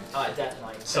assuming.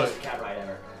 Definitely. So- Best cab ride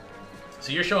ever.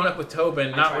 So you're showing up with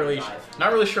Tobin, I not tried to really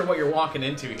drive. sure what you're walking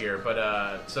into here,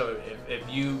 but so if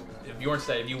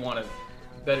Bjornstad, if you want to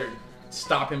better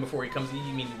stop him before he comes,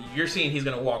 you're seeing he's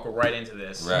gonna walk right into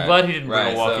this. Right. I'm glad he didn't bring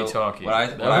a so walkie-talkie. What I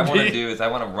That want would to be do is I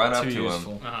want to run up too to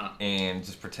useful. Uh-huh. him and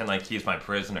just pretend like he's my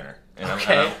prisoner. And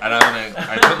Okay.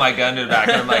 I put my gun to the back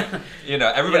and I'm like,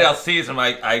 everybody else sees him.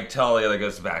 I tell the other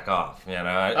guys to back off. Everybody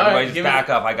right, just give me- back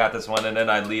off. I got this one, and then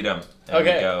I lead him. And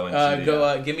Okay. we go and see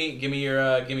the, Give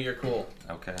me your cool.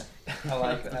 Okay. I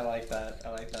like that. I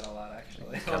like that a lot,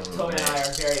 actually. Tobin and I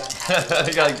are very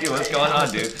unhappy. You're like, dude, what's going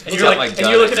on, dude? And you're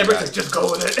looking at Briggs like, just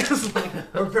go with it.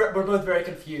 We're both very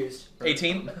confused.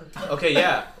 18. Okay,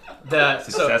 yeah. So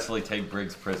Successfully take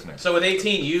Briggs prisoner. So with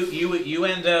 18, you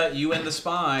and the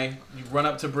spy, you run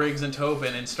up to Briggs and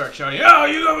Tobin and start shouting, "Oh,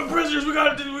 you got prisoners! We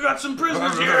got some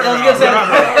prisoners here!"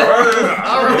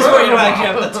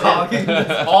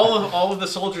 all of the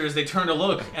soldiers, they turn to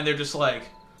look and they're just like,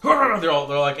 they're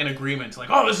like in agreement, like,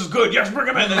 "Oh, this is good. Yes, bring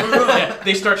them in."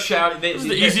 They start shouting. This is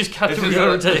the easiest capture we've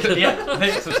ever taken. Yeah,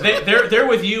 they're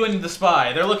with you and the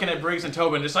spy. They're looking at Briggs and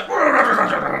Tobin, just like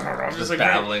Just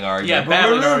babbling, arguing. Yeah,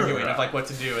 babbling, arguing of like what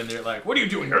to do, and they're like, "What are you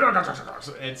doing here?"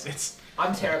 So it's.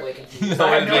 I'm terribly confused.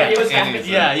 I have no idea what's happening.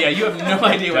 Yeah, you have no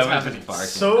idea what's happening.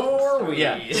 So are we.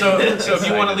 Yeah. So if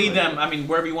you want to lead them,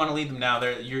 wherever you want to lead them now,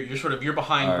 you're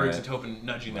behind All Briggs right. and Tobin,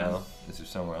 nudging them. Well, is there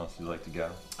somewhere else you'd like to go?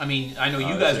 I know you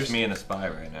It's guys just are. me and the spy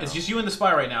right now. It's just you and the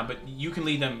spy right now, but you can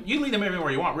lead them. You can lead them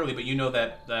everywhere you want, really. But you know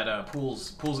that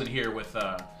Pool's in here with.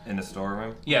 in the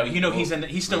storeroom. Yeah,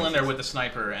 he's still in there with the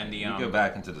sniper and the. You go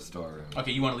back into the storeroom.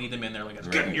 Okay, you want to lead them in there, like,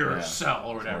 Right, get in your yeah. cell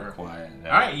or More whatever. quiet.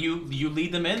 All right, you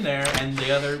lead them in there, and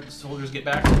the other soldiers get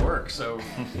back to work. So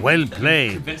Well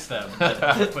played. convince them,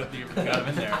 but you got them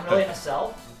in there. I'm really in a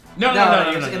cell. No,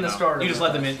 in the storeroom You just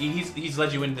with led them us. in. He's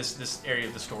led you in this area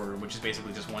of the storeroom, which is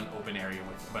basically just one open area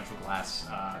with a bunch of glass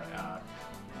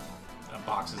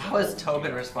boxes. How is that hold,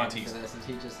 Tobin responding antiques. to this? Is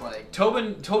he just like...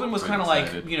 Tobin was Pretty kind of like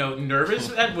excited. nervous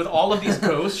with all of these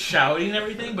ghosts shouting and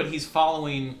everything, but he's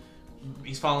following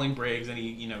Briggs, and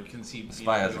he can see. The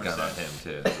spy has a gun on him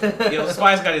too. The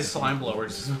spy's got his slime blower,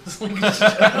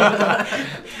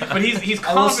 but he's confident.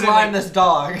 I will slime this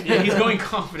dog. Yeah, he's going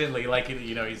confidently, like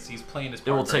he's playing his It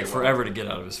part. will very take well. forever to get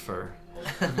out of his fur.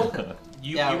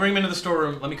 You Yeah. bring him into the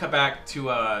storeroom. Let me cut back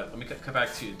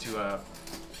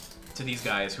to these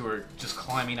guys who are just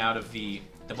climbing out of the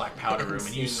black powder room,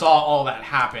 and you saw all that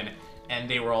happen, and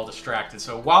they were all distracted.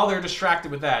 So while they're distracted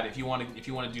with that, if you want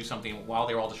to do something while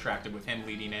they're all distracted with him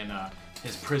leading in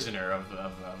his prisoner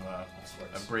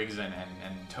of Briggs and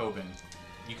Tobin,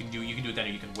 you can do it then, or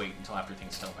you can wait until after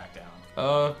things settle back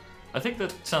down. I think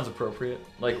that sounds appropriate.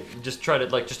 Like, just try to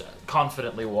just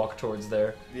confidently walk towards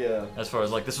there. Yeah. As far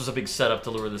as this was a big setup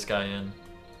to lure this guy in.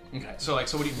 Okay, so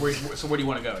where do you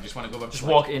want to go? Just want to go up? Just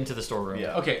walk into the storeroom.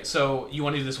 Yeah. Okay, so you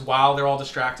want to do this while they're all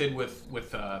distracted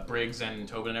with Briggs and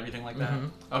Tobin and everything like that.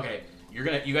 Okay, you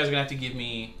guys are gonna have to give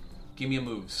me a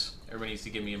moves. Everybody needs to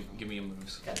give me a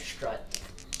moves. Got a strut.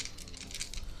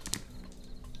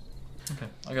 Okay,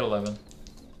 I got 11.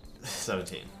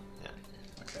 17. Yeah.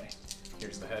 Okay,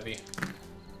 here's the heavy.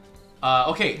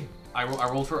 Okay, I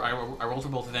rolled for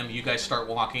both of them. You guys start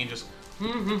walking, just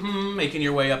making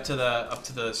your way up to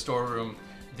the storeroom.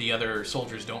 The other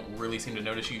soldiers don't really seem to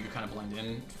notice you. You kind of blend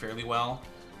in fairly well,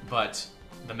 but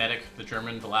the medic, the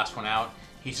German, the last one out,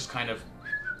 he's just kind of,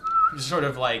 just sort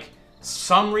of like,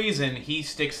 some reason he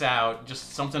sticks out.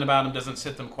 Just something about him doesn't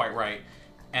sit them quite right,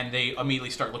 and they immediately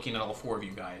start looking at all four of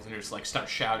you guys, and they're just like start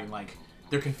shouting, like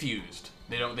they're confused.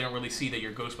 They don't really see that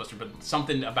you're Ghostbuster, but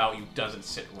something about you doesn't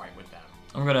sit right with them.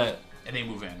 And they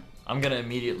move in. I'm gonna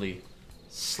immediately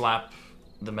slap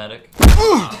the medic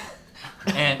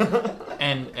and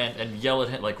yell at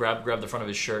him, like grab the front of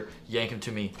his shirt, yank him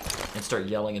to me, and start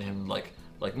yelling at him like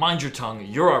mind your tongue,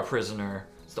 you're our prisoner.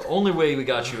 It's the only way we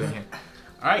got you in here.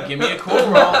 All right, give me a cool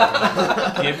roll.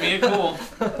 Give me a cool.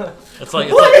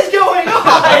 What is going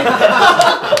on?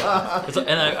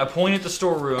 And I point at the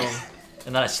storeroom,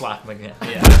 and then I slap him again.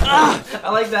 Yeah. I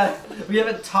like that. We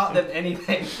haven't taught them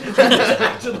anything. They're just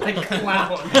acting like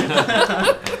clowns.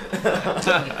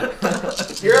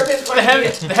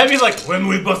 The heavy's like, when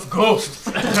we bust ghosts,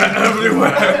 they're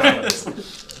everywhere.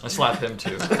 I slap him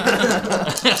too.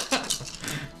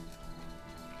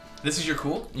 This is your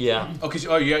cool? Yeah.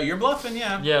 Oh, yeah, you're bluffing,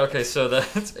 yeah. Yeah, okay, so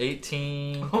that's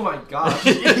 18. Oh my gosh.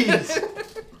 Jeez.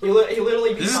 He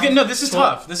literally This is good. No, this is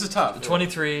tough. This is tough.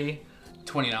 23.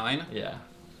 29. Yeah.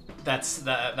 That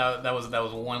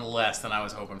was one less than I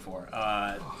was hoping for.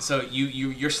 So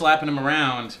you're slapping him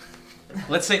around.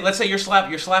 Let's say you're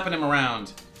slapping him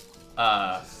around.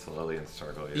 Slowly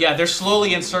encircling. Yeah, they're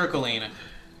slowly encircling,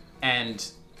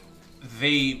 and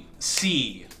they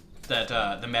see that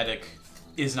the medic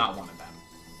is not one of them.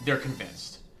 They're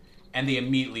convinced, and they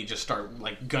immediately just start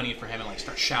like gunning for him and like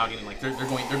start shouting and like they're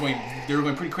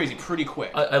going pretty crazy pretty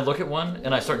quick. I look at one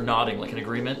and I start nodding like in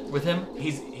agreement with him.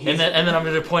 He's and then I'm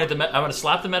gonna point at I'm gonna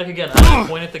slap the medic again. I'm gonna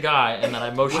point at the guy and then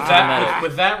I motion to the medic.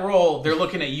 With that roll, they're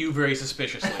looking at you very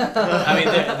suspiciously. I mean,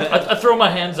 I throw my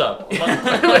hands up.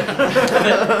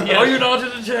 Are you not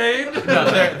entertained? No,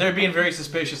 they're being very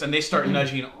suspicious and they start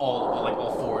nudging all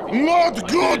four of you. Not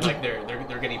good.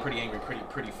 They're getting pretty angry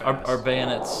pretty fast. Our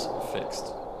bayonets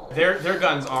fixed. Their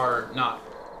guns are not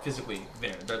physically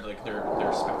there. They're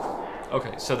spectral.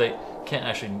 Okay, so they're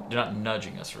not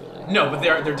nudging us really. No, but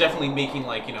they're definitely making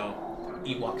like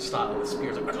Ewok style with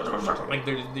spears, like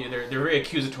they're very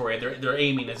accusatory. They're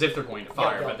aiming as if they're going to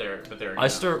fire, but they're. I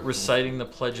start reciting the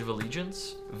Pledge of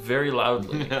Allegiance very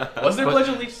loudly. Was there Pledge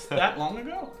of Allegiance that long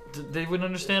ago? They wouldn't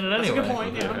understand it anyway. That's a good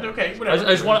point. Yeah. Okay. Whatever.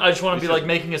 I just want to be like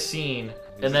making a scene.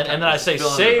 And then I say,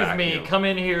 save me, come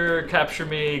in here, capture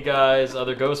me, guys,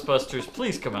 other Ghostbusters,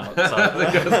 please come out.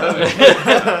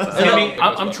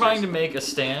 I'm trying to make a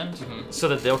stand so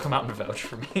that they'll come out and vouch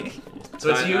for me.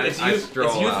 So it's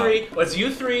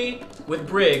you three with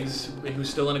Briggs,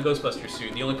 who's still in a Ghostbuster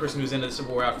suit. The only person who's in the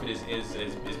Civil War outfit is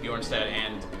Bjornstad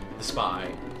and the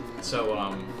spy. So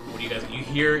what do you guys? You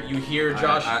hear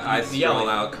Josh? I stroll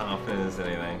out confident as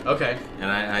anything. Okay. And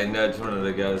I nudge one of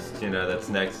the ghosts, that's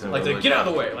next to him. Like, get out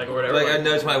of the way, like or whatever. Like I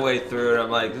nudge my way through, and I'm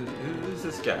like, who's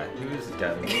this guy? Who's this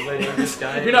guy? Anybody know this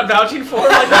guy? You're not vouching for him,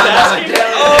 like he's asking.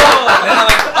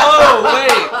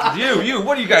 Wait, you,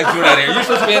 what are you guys doing out here? You're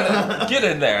supposed to be in there. Get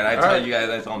in there, and I tell you guys,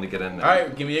 I told him to get in there. All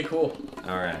right, give me a cool.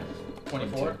 All right.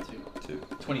 24.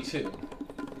 22.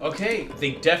 Okay,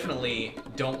 they definitely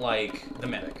don't like the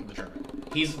medic, the German.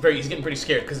 He's getting pretty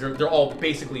scared because they're all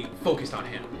basically focused on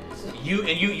him.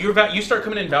 You start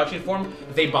coming in vouching for him.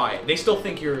 They buy it. They still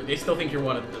think you're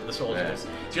one of the soldiers.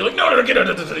 Yeah. So you're like, no, get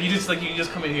out. You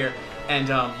just come in here and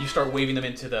you start waving them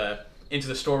into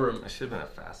the storeroom. I should have been a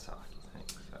fast talk.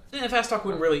 Fast talk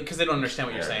wouldn't really, because they don't understand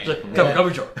what you're saying.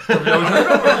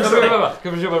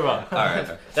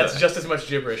 Alright. That's just as much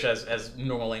gibberish as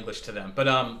normal English to them. But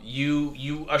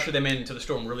you usher them into the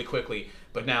storeroom really quickly.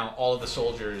 But now all of the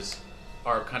soldiers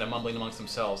are kind of mumbling amongst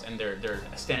themselves, and they're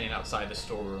standing outside the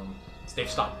storeroom. They've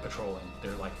stopped patrolling.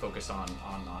 They're like focused on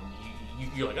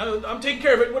you're like, oh, I'm taking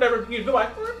care of it. Whatever. You goodbye.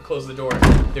 Close the door.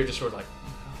 They're just sort of like,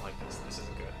 I don't like this. This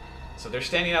isn't good. So they're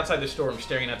standing outside the storeroom,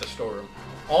 staring at the storeroom.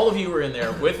 All of you were in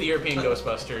there with the European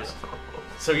Ghostbusters,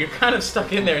 so you're kind of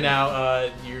stuck in there now.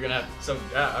 You're gonna have some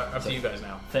up to you guys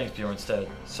now. Thanks, Bjornstad.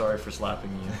 Sorry for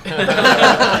slapping you.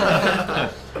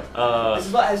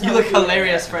 You look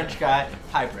hilarious, French guy.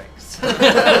 Hi, Briggs.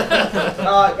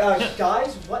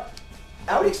 Guys, what?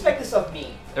 I would expect this of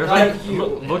me. Not Everybody, of you.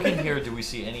 look in here. Do we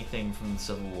see anything from the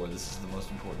Civil War? This is the most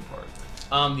important part.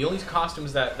 The only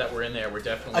costumes that were in there were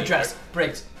definitely A dress.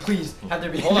 Briggs, please, have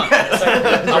there be Hold a on. dress.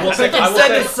 I will say. I can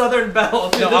send a Southern Belle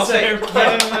through No, the I'll say.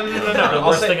 Southern No. The I'll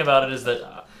worst say- thing about it is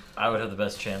that I would have the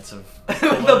best chance of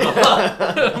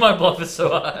my bluff is so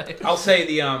high. I'll say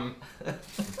the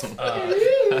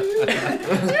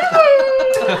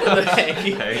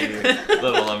Hey,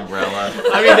 little umbrella.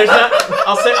 I mean, there's not.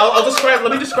 I'll describe.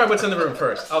 Let me describe what's in the room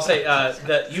first. I'll say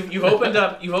that you've opened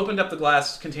up the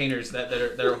glass containers that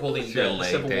are holding Your the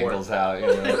leg Civil War dangles out, you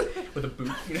know. with a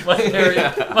boot. You know? My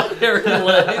hairy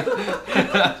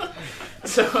leg.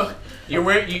 So you're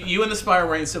wearing you and the Spire are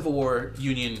wearing Civil War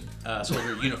Union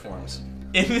soldier uniforms.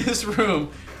 In this room,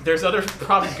 there's other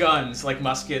prop guns like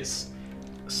muskets,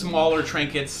 smaller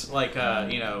trinkets like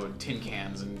tin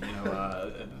cans and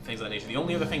things of that nature. The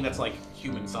only other thing that's like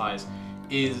human size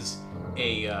is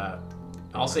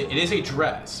I'll say it is a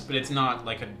dress, but it's not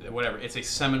like a whatever. It's a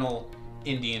Seminole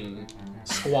Indian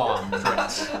squaw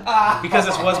dress because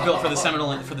this was built for the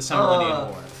Seminole Indian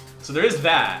War. So there is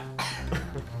that.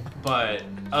 But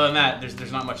other than that,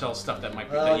 there's not much else stuff that might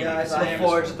be. Well, guys, I am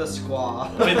Forge the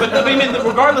squaw. But I mean,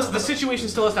 regardless, the situation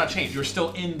still has not changed. You're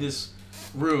still in this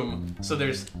room, so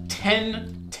there's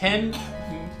 10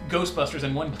 Ghostbusters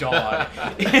and one dog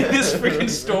in this freaking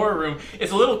storeroom.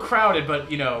 It's a little crowded, but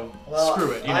Well,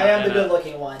 screw it. I am the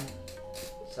good-looking one.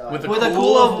 So With With a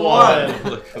cool of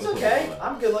one. It's okay.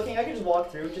 I'm good-looking. I can just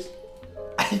walk through. Just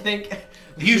I think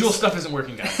The usual stuff isn't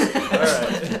working, guys.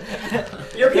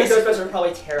 Alright. European Ghostbusters are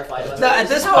probably terrified of us. No, at This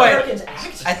this is how point, Americans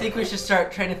act. I think we should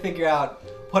start trying to figure out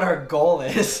what our goal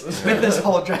is with this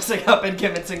whole dressing up and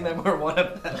convincing them we're one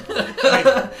of them.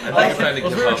 I'm trying to Well,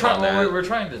 give we were up trying. on Well, that. we were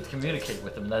trying to communicate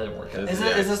with them. That didn't work out. Is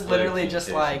this literally just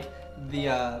like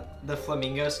the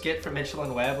flamingo skit from Mitchell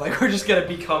and Webb? Like we're just gonna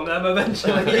become them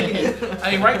eventually.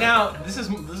 I mean, right now, this is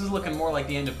looking more like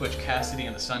the end of Butch Cassidy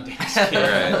and the Sundance Kid.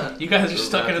 Right. You guys are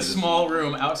stuck in a small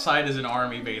room. Outside is an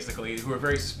army, basically, who are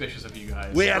very suspicious of you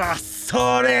guys. We're a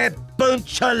sorry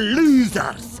bunch of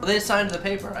losers. They signed the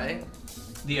paper, right?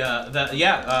 Yeah, they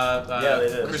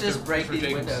did. Let's just break these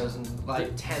Jacobs. windows and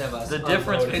like 10 of us. The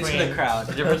difference unload between into the crowd.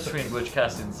 the difference between Butch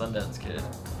Cassidy and Sundance Kid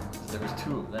is there was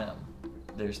 2 of them.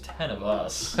 There's 10 of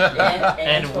us,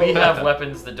 and we have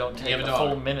weapons that don't take You have a a full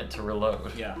dog. minute to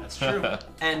reload. Yeah, that's true.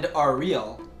 And are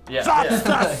real. Yeah. That's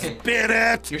the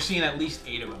spirit. You're seeing at least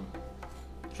 8 of them.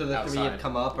 So the 3 Outside. have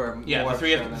come up, or Yeah, more the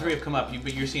three shown have up? come up.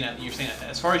 But you're seeing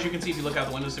as far as you can see, if you look out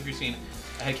the windows, if you're seeing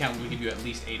a head count, we give you at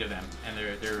least 8 of them, and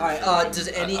they're. All right. Does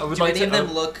any I would do like any to- of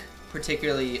them look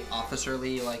particularly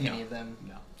officerly? Like No. any of them?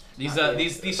 No.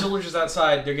 These soldiers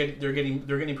outside, they're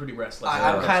getting pretty restless.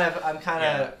 I'm kind of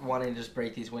Yeah. wanting to just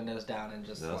break these windows down and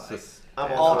just That's like just-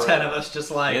 I'm all for 10 it. of us just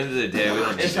At like. the end of the day, we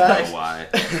don't need In to know fact- why.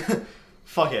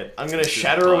 Fuck it. I'm gonna Just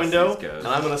shatter a bust window, these ghosts.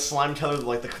 and I'm gonna slime tether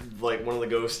like one of the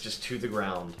ghosts just to the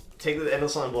ground. Take the end of the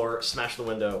slime blower, smash the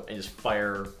window, and just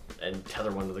fire and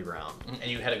tether one to the ground.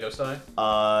 And you had a ghost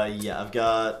eye? Yeah, I've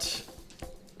got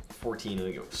 14 in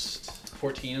a ghost.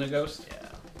 14 and a ghost? Yeah.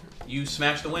 You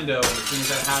smash the window, and as soon as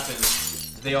that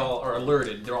happens, they all are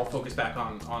alerted. They're all focused back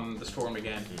on the storm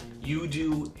again. You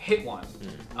do hit one,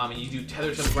 and you do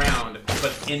tether to the ground,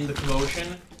 but in the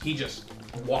commotion, he just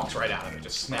walks right out of it,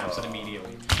 just snaps it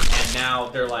immediately. And now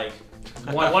they're like,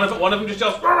 one of them just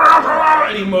yells,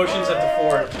 and he motions at the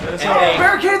fort. And they,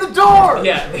 Barricade the door!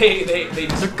 yeah, they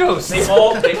They're ghosts.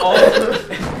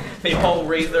 They all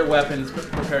raise their weapons,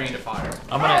 preparing to fire.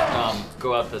 I'm gonna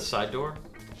go out the side door.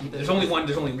 There's only one.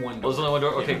 There's only one. Oh, there's only one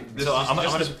door. Okay, This so is I'm just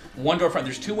gonna. this one door front.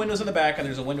 There's 2 windows in the back, and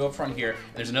there's a window up front here.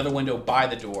 And there's another window by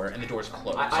the door, and the door's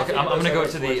closed. I Okay, think I'm gonna go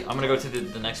those to are the. I'm gonna go to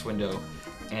the next window,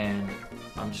 and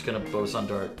I'm just gonna boson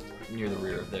dart near the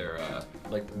rear of their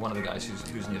like one of the guys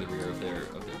who's near the rear of their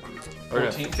group. Or no,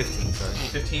 14? 15. Sorry,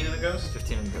 15 in the ghost.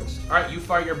 15 in the ghost. All right, you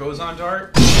fire your boson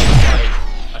dart.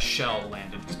 Like a shell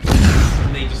landed,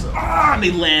 and they just and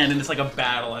they land, and it's like a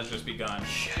battle has just begun.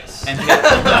 Yes. And it's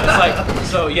like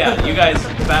so. Yeah, you guys,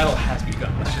 the battle has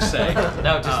begun. Let's just say.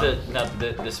 Now,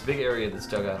 this big area that's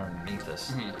dug out underneath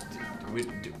us.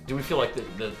 Do we feel like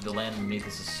the land beneath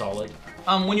us is solid?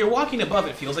 When you're walking above,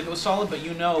 it feels like it was solid, but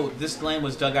you know this land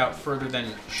was dug out further than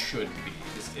it should be.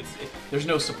 There's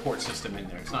no support system in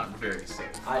there. It's not very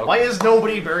safe. Why is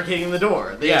nobody barricading the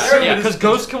door? They Yeah, assume yeah, it is- Because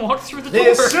ghosts can walk through the door.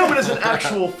 They assume it is an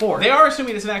actual fort. They are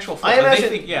assuming it's an actual fort. I but imagine they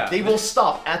think, yeah. they will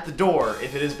stop at the door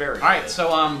if it is barricaded. All right,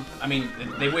 so I mean,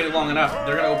 they waited long enough.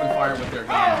 They're gonna open fire with their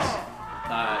guns.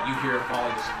 You hear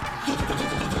volleys.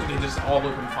 They just all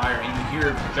open fire, and you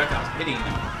hear projectiles hitting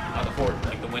the fort,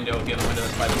 like the window, the other window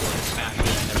that's by the door, smashing it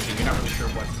and everything. You're not really sure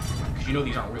what because you know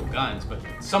these aren't real guns, but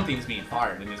something's being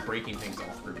fired and it's breaking things all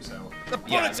through. So The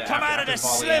bullets come out of the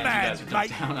volley slim ends, you guys end, are mate.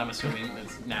 ducked down. I'm assuming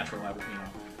it's natural.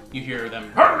 You hear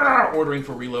them ordering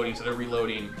for reloading, so they're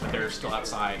reloading, but they're still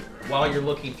outside. While you're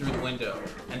looking through the window,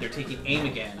 and they're taking aim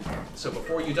again. So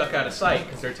before you duck out of sight,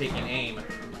 because they're taking aim,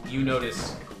 you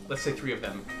notice, let's say 3 of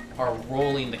them are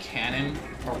rolling the cannon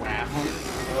around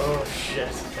Oh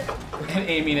shit. and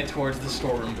aiming it towards the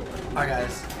storeroom door. Alright,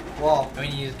 guys. Well, we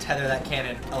need to tether that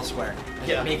cannon elsewhere.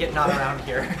 Yeah. Make it not around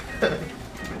here.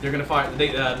 They're gonna fire.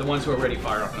 The ones who are ready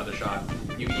fire off another shot.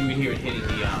 You can hear it hitting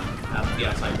the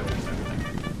outside buildings and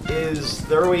everything. Is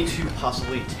there a way to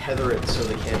possibly tether it so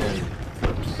the cannon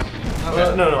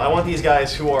flips? No. I want these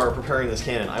guys who are preparing this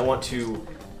cannon. I want to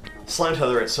slime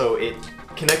tether it so it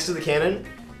connects to the cannon,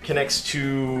 connects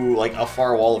to like a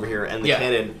far wall over here, and the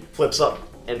cannon flips up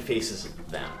and faces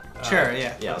them. Sure,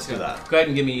 yeah. Yeah, let's do that. Go ahead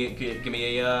and give me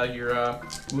your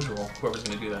moves roll. Whoever's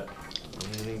gonna do that.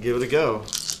 And give it a go.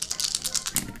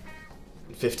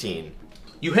 15.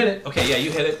 You hit it. Okay, yeah, you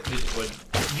hit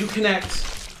it. You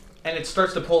connect, and it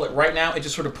starts to pull it. Right now, it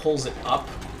just sort of pulls it up.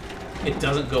 It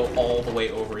doesn't go all the way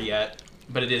over yet,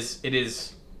 but it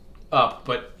is up.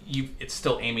 But it's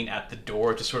still aiming at the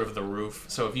door, just sort of the roof.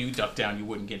 So if you duck down, you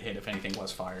wouldn't get hit if anything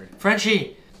was fired.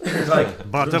 Frenchie!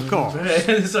 But of course.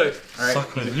 So, all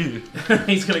right,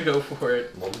 he's gonna go for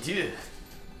it. Mon Dieu.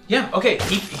 Yeah. Okay.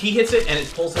 He hits it, and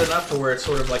it pulls it enough to where it's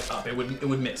sort of like up. It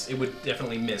would miss. It would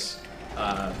definitely miss.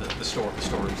 The story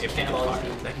if you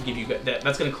that can give you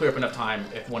that's going to clear up enough time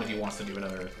if one of you wants to do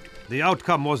another. The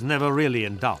outcome was never really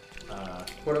in doubt.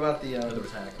 What about the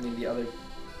attack? I mean, the other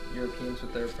Europeans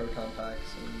with their proton packs?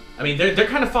 I mean, they're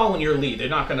kind of following your lead. They're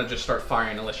not going to just start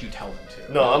firing unless you tell them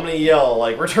to. No, I'm gonna yell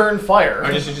like return fire.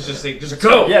 Or just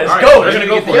go. Yeah, just all right, go. They're gonna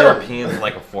go for the it. Europeans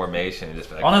like a formation and just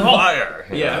be like On and fire.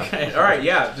 you Yeah. know? Okay. All right.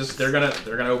 Yeah. Just they're gonna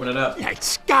open it up.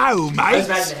 Let's go, I was mate.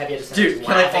 imagining the heavy attack. Dude,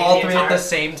 can I all 3 at the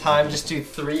same time just do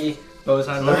 3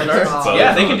 boson darts? Oh.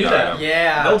 Yeah, they can do that.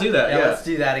 Yeah. They'll do that, yeah. Let's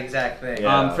do that exact thing.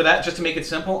 Yeah. For that, just to make it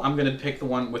simple, I'm gonna pick the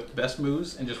one with the best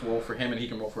moves and just roll for him, and he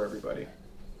can roll for everybody.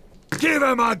 Give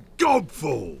him a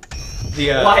gobful. The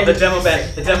demo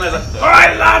band. The demo is like, all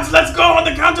right, lads, let's go on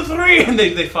the count of 3, and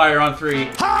they fire on 3.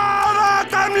 Hard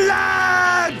at them,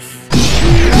 lads! 3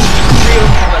 of them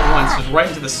all at once, just right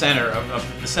into the center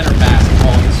of the center mass of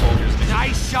all of the soldiers.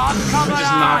 Nice shot, come It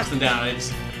just on! knocks them down.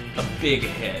 It's a big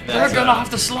hit. They're gonna have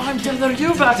to slime tether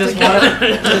you back Does together.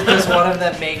 does one of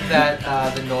them make that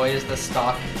the noise, the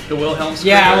stock? The Wilhelm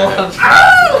scream. Yeah, well,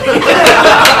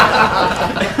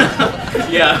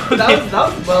 Yeah.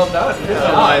 that was well done.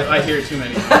 Oh, I hear it too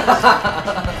many times.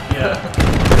 Yeah.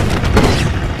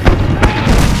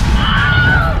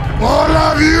 All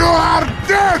of you are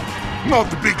dead!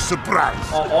 Not a big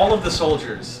surprise. All of the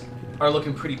soldiers are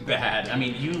looking pretty bad. I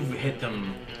mean, you've hit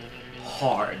them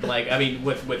hard. Like, I mean,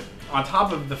 with on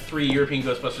top of the 3 European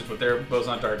Ghostbusters with their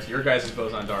boson darts, your guys'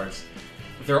 boson darts,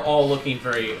 they're all looking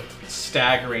very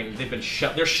staggering.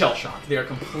 They're shell shocked. They're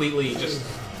completely just.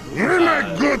 You're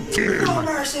a good team. No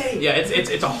mercy! Yeah,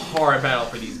 it's a hard battle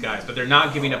for these guys, but they're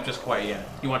not giving up just quite yet.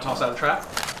 You want to toss out a trap?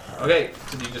 Okay,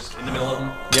 so you just in the middle of them.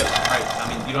 Yep. All right. I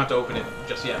mean, you don't have to open it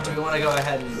just yet. Do we want to go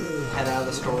ahead and head out of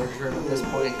the storage room at this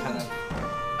point, kind of?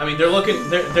 I mean, they're looking.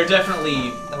 They're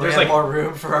definitely. There's like more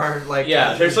room for our like.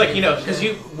 Yeah, there's like because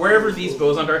wherever these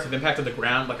boson darts have impacted the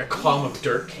ground, like a column of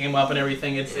dirt came up and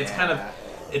everything. It's kind of.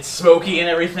 It's smoky and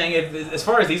everything. As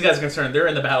far as these guys are concerned, they're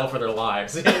in the battle for their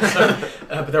lives,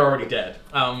 but they're already dead.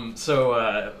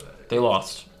 They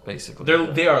lost, basically.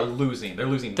 They are losing. They're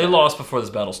losing. They lost before this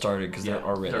battle started because they're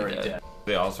already dead.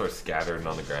 They all sort of scattered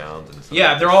on the ground. And stuff.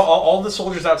 Yeah, they're all the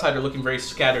soldiers outside are looking very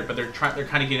scattered, but they're kind of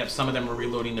getting up. Some of them are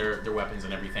reloading their weapons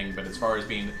and everything. But as far as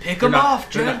being Pick 'em off,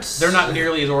 they're gents. they're not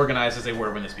nearly as organized as they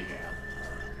were when this began.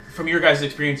 From your guys'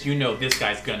 experience, you know this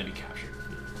guy's gonna be captured.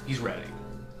 He's ready.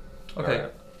 Okay.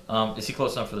 Is he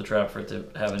close enough for the trap for it to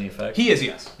have any effect? He is,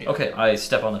 yes. Yeah. Okay, I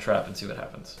step on the trap and see what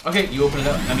happens. Okay, you open it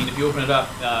up. I mean, if you open it up,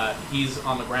 he's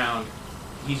on the ground.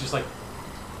 He's just like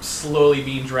slowly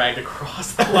being dragged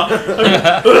across the line.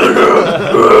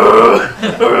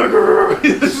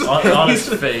 on his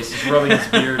face, he's rubbing his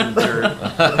beard in dirt.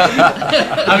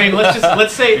 I mean,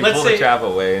 let's say pull the trap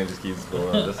away and just keeps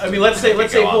going. I mean, let's say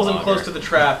it pulls him close to the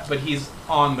trap, but he's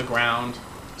on the ground,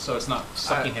 so it's not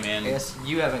sucking him in. I guess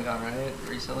you haven't gone right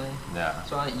recently. Yeah.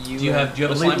 So why don't you? Do you have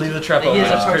a slime? Leave the trap He open.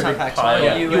 has a It's proton pretty pack, big so pile. why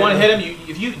don't You want to and- hit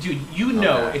him? You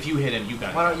know Okay. if you hit him, you got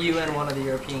it. Why don't you and one of the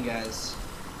European guys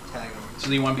tag him? So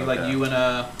you want to be like Okay. you and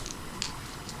Yeah.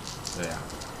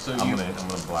 So I'm you. gonna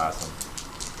blast him.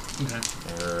 Okay.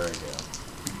 There we go.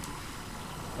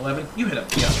 11. You hit him.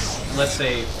 Yeah. Let's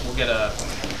say we'll get a.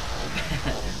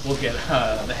 we'll get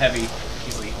the heavy.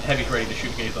 Heavy's ready to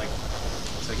shoot. He's like,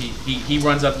 so he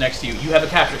runs up next to you. You have a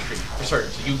capture streak for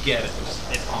certain, so you get it.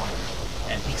 It's on,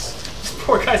 and this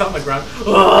poor guy's on the ground.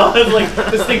 It's like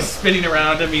this thing's spinning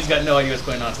around him. He's got no idea what's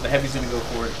going on. So the heavy's gonna go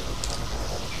for it.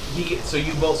 So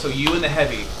you and the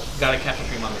heavy got a capture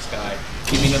stream on this guy.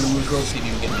 Give me another move roll, see if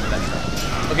you can get into that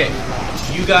trap. Okay,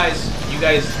 you guys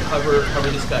cover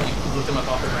this guy. You lift him up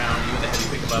off the ground. You and the heavy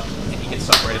pick him up, and he gets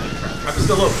sucked right into the trap. Trap is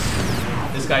still open.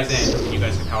 This guy's in. You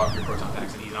guys can power up your proton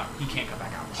packs, and he can't come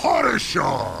back out. Horror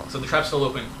show! So the trap's still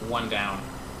open. 1 down.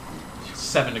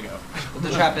 7 to go.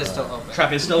 The trap is still open.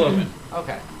 Trap is still open.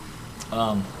 Okay.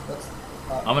 I'm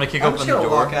gonna kick I'm open just the gonna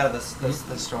door. walk out of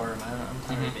this storm. I'm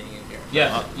tired of being in here.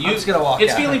 Yeah, I'm just gonna walk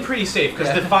It's out. feeling pretty safe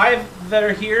because the 5 that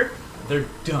are here, they're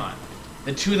done.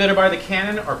 The 2 that are by the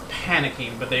cannon are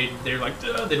panicking, but they're like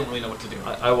they don't really know what to do.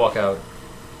 I walk out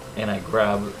and I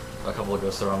grab a couple of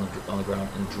ghosts that are on the ground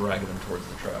and drag them towards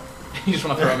the trap. You just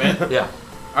want to throw them in? Yeah.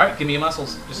 All right, give me your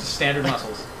muscles. Just standard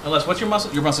muscles. Unless, what's your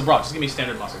muscle? Your muscle broad. Just give me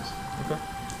standard muscles. Okay.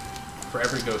 For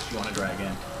every ghost you want to drag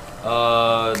in.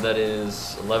 That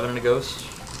is 11 and a ghost.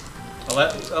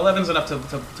 11's enough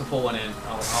to pull one in.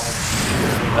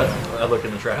 I look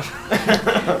in the trap.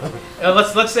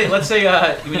 Let's say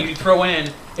when you throw one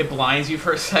in, it blinds you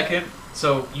for a second,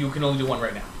 so you can only do one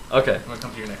right now. Okay. When it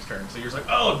comes to your next turn, so you're just like,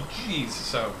 oh, jeez.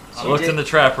 So I looked in the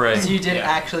trap, Ray. So you did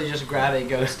actually just grab a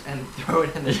ghost and throw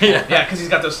it in the Yeah. trap. Yeah, because he's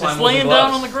got those slime. It's laying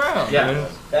down on the ground. Yeah. Man.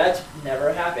 That's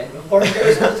never happened before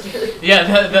Ghostbusters. Yeah,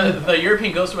 the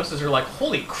European Ghostbusters are like,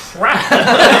 holy crap!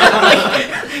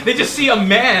 Like, they just see a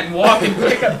man walking,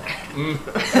 pick up,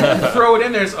 throw it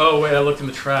in there. Oh wait, I looked in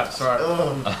the trap. Sorry.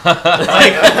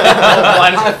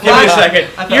 Give me a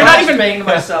second. You're not even banged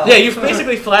myself. Yeah, you've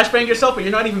basically flashbanged yourself, but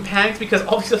you're not even panicked because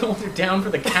all these other ones are down for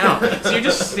the count. So you're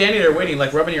just standing there waiting,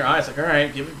 like rubbing your eyes, like, all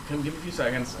right, give me a few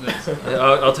seconds.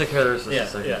 I'll take care of this. Yeah, a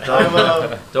second.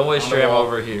 yeah. Don't waste On the your ammo wall.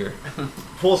 over here.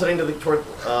 Pool's heading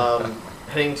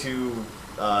heading to.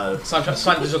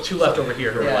 Slime, there's 2 left over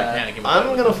here who are like panicking.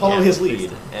 I'm gonna follow his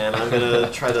lead, and I'm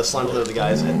gonna try to slime tether the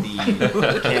guys at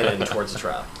the cannon towards the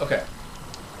trap. Okay.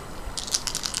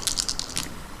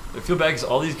 I feel bad because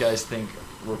all these guys think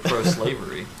we're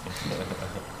pro-slavery.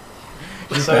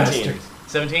 17.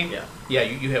 17? Yeah. Yeah,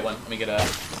 you hit one. Let me get a...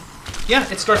 Yeah,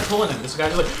 it starts pulling him. This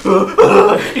guy's like...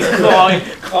 he's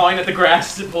clawing at the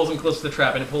grass. It pulls him close to the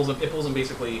trap, and it pulls him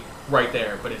basically right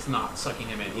there, but it's not sucking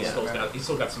him in. He's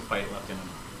still got some fight left in him.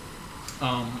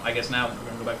 I guess now we're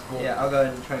going to go back to pool. Yeah, I'll go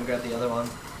ahead and try and grab the other one.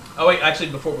 Oh, wait, actually,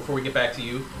 before we get back to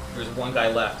you, there's one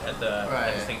guy left at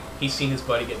this thing. He's seen his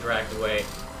buddy get dragged away.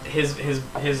 He's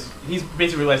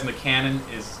basically realizing the cannon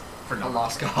is... for A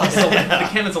lost cause. So the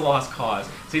cannon's a lost cause.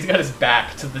 So he's got his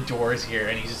back to the doors here,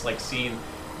 and he's just like seeing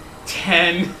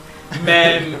 10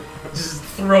 men just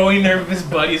throwing his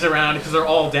buddies around because they're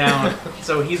all down.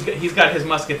 So he's got his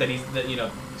musket that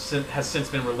has since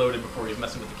been reloaded before he's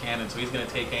messing with the cannon. So he's gonna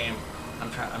take aim.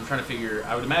 I'm trying to figure.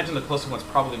 I would imagine the closest one's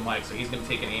probably Mike. So he's gonna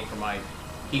take an aim for Mike.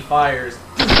 He fires.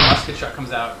 The musket shot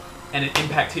comes out, and an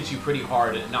impact hits you pretty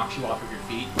hard, and it knocks you off of your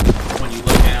feet. When you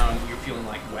look down, you're feeling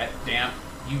like wet, damp.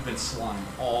 You've been slimed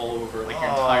all over like your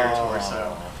entire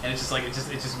torso, and it's just like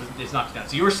it's knocked you down.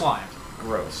 So you were slimed.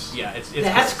 Gross. Yeah, it's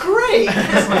That's great.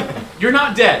 it's like, you're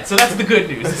not dead, so that's the good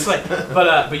news. It's like,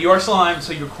 but you are slimed,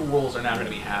 so your cool rolls are now going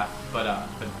to be half. But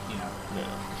you know,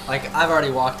 Like I've already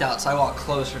walked out, so I walk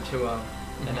closer to him,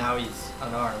 and now he's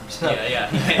unarmed. So. yeah,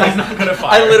 he's not going to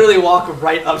fire. I literally walk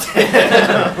right up to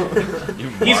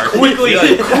him. He's quickly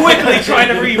trying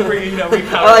to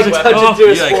repower I like his touch weapon. it to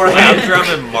his You like forehead. count drum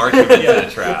and march him into the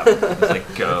trap. It's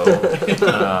like go.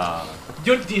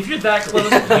 If you're that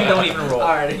close, you don't even roll.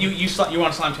 Alright. You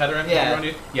want to slime tether him? Yeah. You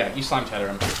wanna do? Yeah, you slime tether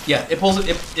him. Yeah, it pulls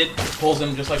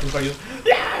him just like his buddy.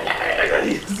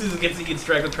 He gets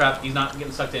dragged with the trap. He's not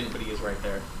getting sucked in, but he is right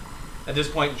there. At this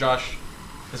point, Josh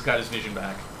has got his vision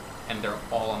back, and they're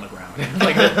all on the ground.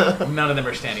 Like none of them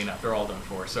are standing up. They're all done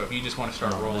for. So if you just want to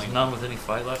start There's rolling, none with any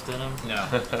fight left in him. no.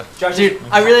 Josh, Dude,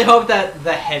 I really hope that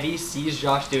the heavy sees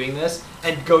Josh doing this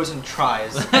and goes and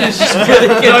tries. And it's just really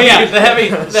Oh yeah, the heavy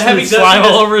does slime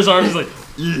this. all over his arms. He's like,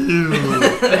 ew.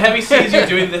 The heavy sees you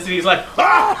doing this, and he's like,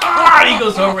 ah! And he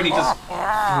goes over and he just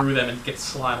threw them and gets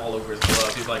slime all over his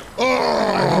gloves. He's like,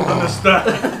 I don't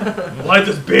understand. Why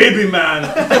does Babyman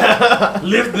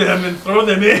lift them and throw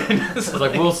them in? It's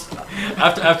like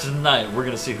after tonight, we're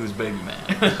gonna see who's Babyman.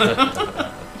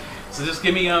 So just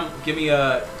give me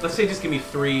let's say just give me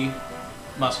 3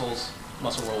 muscle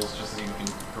rolls just so you can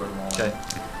throw them all. Okay.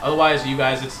 Otherwise, you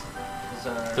guys, it's Does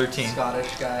our 13.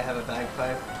 Scottish guy have a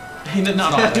bagpipe?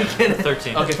 no.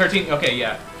 13. Okay, 13. Okay,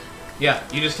 yeah.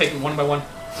 You just take it one by one.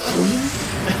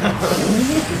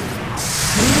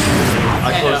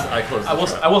 I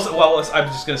closed the trap. I'm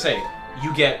just gonna say,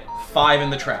 you get 5 in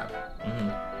the trap.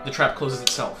 Mm-hmm. The trap closes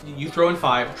itself. You throw in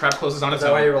 5, trap closes on its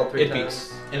own. It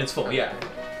beeps, and it's full. Yeah.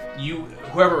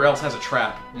 Whoever else has a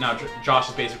trap. Now Josh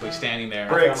is basically standing there.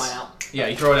 Briggs. Yeah,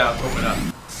 you throw it out, open it up.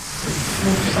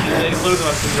 It closes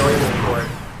up because you're already rolled for it.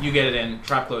 You get it in,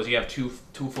 trap close. You have two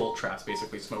full traps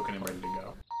basically smoking and ready to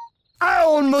go. I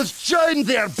almost joined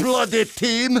their bloody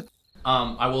team.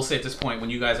 I will say at this point,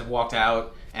 when you guys have walked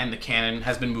out and the cannon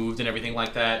has been moved and everything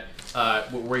like that,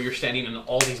 where you're standing and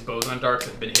all these boson darts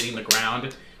have been hitting the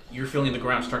ground, you're feeling the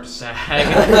ground start to sag.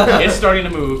 It's starting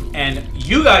to move, and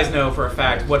you guys know for a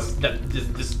fact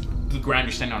the ground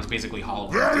you're standing on is basically hollow.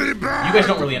 Very bad. You guys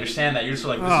don't really understand that. You're just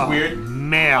like, this is weird.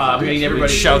 Man.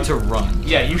 Everybody shout to run.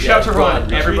 Yeah, you shout to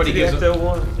run. Everybody gives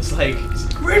it's like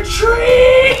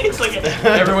retreat. It's like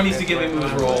everyone needs to give a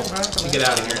moves roll to get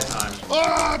out of here in time.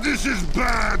 Ah, this is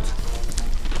bad.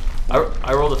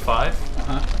 I rolled a 5,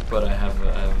 but I'm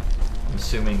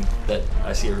assuming that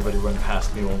I see everybody run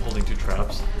past me while I'm holding 2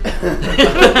 traps.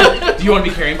 Do you want to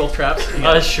be carrying both traps?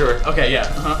 Sure. Okay, yeah.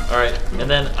 All right, and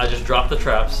then I just drop the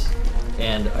traps,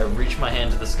 and I reach my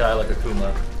hand to the sky like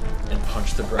Akuma, and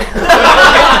punch the ground.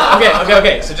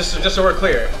 Okay. So just so we're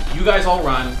clear, you guys all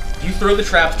run. You throw the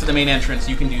traps to the main entrance.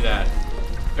 You can do that.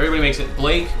 Everybody makes it.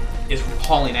 Blake is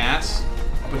hauling ass,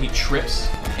 but he trips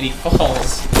and he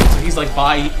falls. So he's like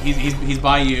he's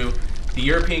by you. The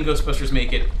European Ghostbusters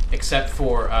make it, except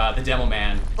for the Demo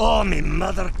Man. Oh, me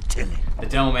mother Tilly. The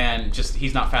Demo Man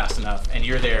he's not fast enough, and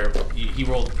you're there. He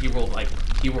rolled like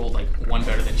 1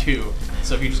 better than 2.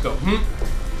 So if you just go,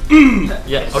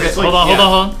 Yeah. Okay. Hold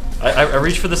on. I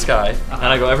reach for the sky, and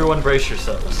I go, everyone brace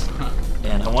yourselves,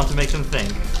 and I want to make them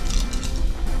think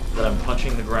that I'm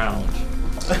punching the ground.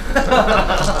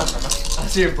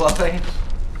 So you're bluffing.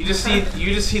 You just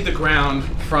see the ground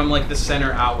from like the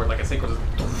center outward, like I think it was,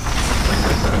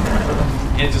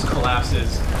 and it just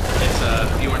collapses. It's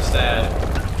Bjornstad,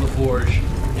 LaForge,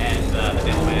 and the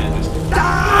Demo Man just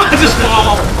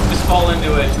fall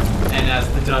into it. And as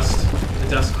the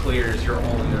dust clears, you're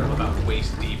all in there about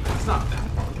waist deep. It's not that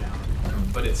far down,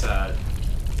 but it's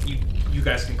you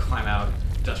guys can climb out,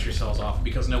 dust yourselves off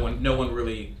because no one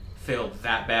really failed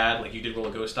that bad. Like you did roll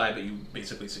a ghost die, but you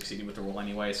basically succeeded with the roll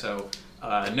anyway. So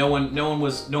no one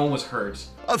was hurt.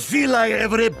 I feel like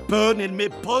every bone in me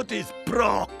pot is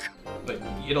broke. But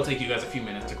it'll take you guys a few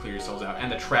minutes to clear yourselves out,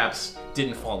 and the traps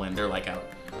didn't fall in. They're like out,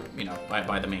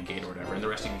 by the main gate or whatever, and the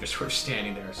rest of you just sort of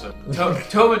standing there. So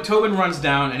Tobin runs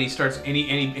down and he starts and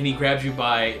he grabs you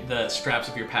by the straps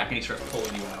of your pack and he starts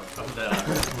pulling you out of the.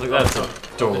 Look, that's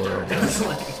adorable.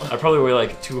 I probably weigh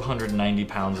like 290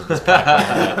 pounds of this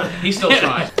pack. He's still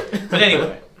trying. But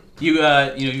anyway, you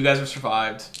guys have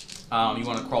survived. You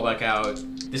want to crawl back out.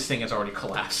 This thing has already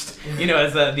collapsed.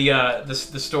 As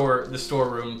the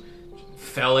storeroom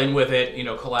fell in with it.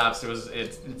 Collapsed.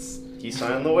 He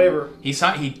signed the waiver. He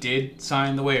did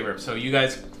sign the waiver. So you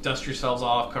guys dust yourselves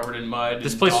off, covered in mud.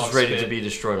 This place was ready to be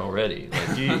destroyed already.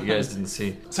 Like you guys didn't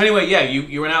see. So anyway, yeah,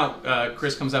 you run out.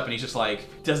 Chris comes up and he's just like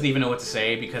doesn't even know what to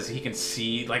say because he can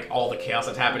see like all the chaos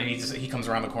that's happening. He comes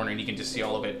around the corner and he can just see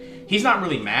all of it. He's not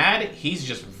really mad. He's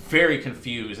just very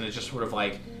confused and it's just sort of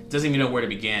like doesn't even know where to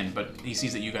begin. But he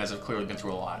sees that you guys have clearly been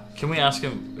through a lot. Can we ask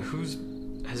him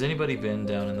has anybody been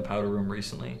down in the powder room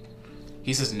recently?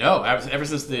 He says no. Ever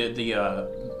since the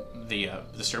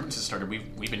disturbances started,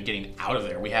 we've been getting out of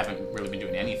there. We haven't really been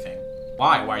doing anything.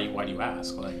 Why? Why do you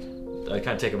ask? Like, I kind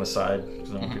of take him aside because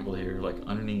I don't want people to hear like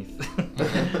underneath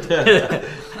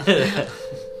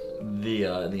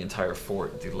the entire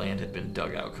fort. The land had been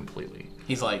dug out completely.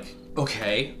 He's like,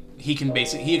 okay. He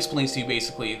explains to you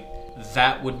basically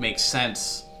that would make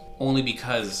sense only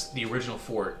because the original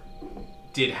fort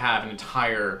did have an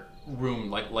entire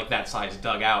room like that size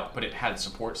dug out, but it had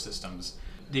support systems.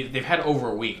 They've had over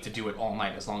a week to do it all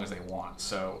night as long as they want.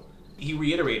 So he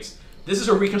reiterates, this is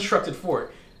a reconstructed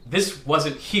fort. This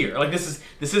wasn't here. Like this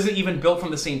isn't even built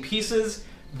from the same pieces.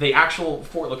 The actual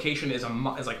fort location is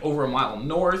like over a mile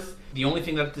north. The only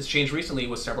thing that has changed recently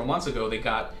was several months ago they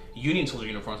got Union soldier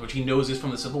uniforms, which he knows is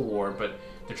from the Civil War, but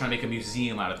they're trying to make a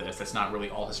museum out of this. That's not really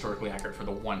all historically accurate for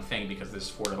the one thing because this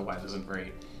fort otherwise isn't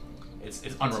very. It's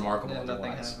unremarkable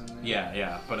otherwise.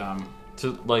 Yeah, but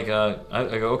So like I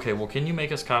go, okay, well, can you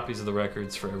make us copies of the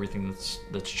records for everything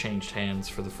that's changed hands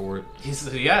for the fort? He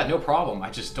says, yeah, no problem.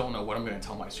 I just don't know what I'm going to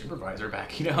tell my supervisor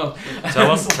back. Tell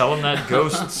him that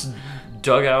ghosts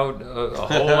dug out a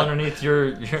hole underneath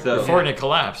your fort and it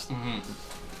collapsed. Mm-hmm.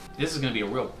 This is going to be a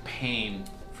real pain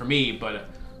for me, but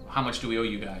how much do we owe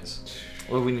you guys?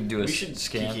 What we need to do We is should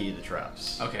scan. PKE the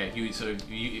traps. Okay, you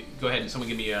go ahead and someone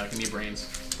give me brains.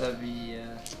 That'd be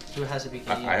who has a PKE?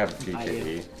 I have a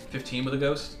PKE. 15 with a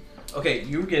ghost. Okay,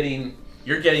 you're getting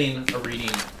a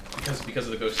reading because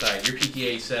of the ghost side. Your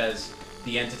PKA says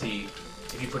the entity.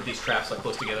 If you put these traps like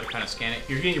close together, kind of scan it,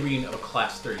 you're getting a reading of a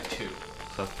class 32.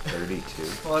 So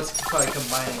 32. Well, it's probably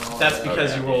combining all. That's of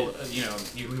because Okay. you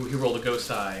rolled, he rolled a ghost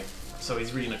die, so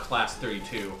he's reading a class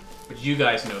 32. But you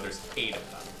guys know there's 8 of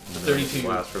them. 32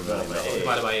 Class for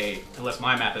divided by 8. Unless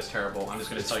my math is terrible, I'm just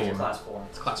going to tell you. Class 4.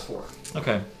 It's class 4.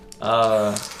 Okay.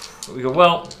 We go,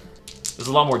 well, this is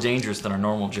a lot more dangerous than our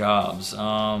normal jobs.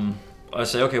 I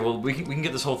say, okay, well, we can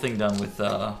get this whole thing done with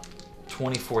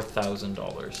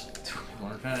 $24,000.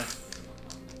 Okay.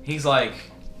 He's like,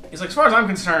 as far as I'm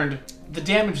concerned, the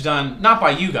damage done, not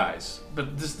by you guys,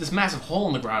 but this massive hole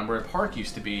in the ground where a park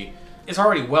used to be, is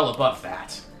already well above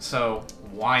that. So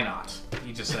why not?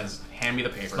 He just says, hand me the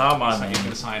paper. Not mine. He's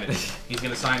gonna sign it. He's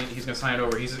gonna sign it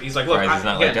over. He's like, look, Right, he's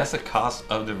not again, like, that's the cost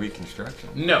of the reconstruction.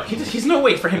 no, he's no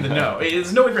way for him to know.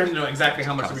 There's no way for him to know exactly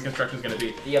how much the reconstruction is going to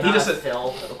be. The amount he just of said,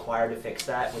 fill required to fix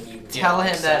that when you Tell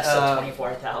him that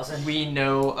 24,000. we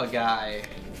know a guy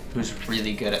who's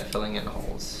really good at filling in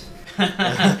holes.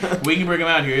 we can bring him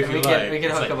out here if you like. We can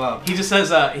It's hook him up. He just says,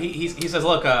 he says,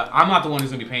 look, I'm not the one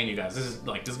who's going to be paying you guys. This is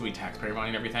going to be taxpayer money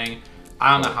and everything.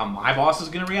 I don't know how my boss is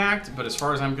going to react, but as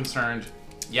far as I'm concerned,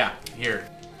 yeah, here.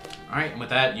 All right, and with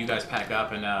that, you guys pack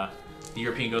up, and the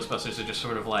European Ghostbusters are just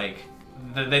sort of like,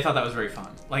 they thought that was very fun.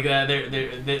 Like,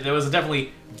 there was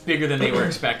definitely bigger than they were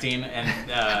expecting,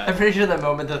 and I'm pretty sure the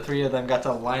moment the three of them got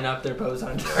to line up their bows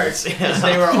on darts,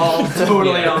 they were all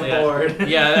totally on board.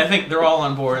 Yeah, I think they're all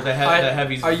on board. The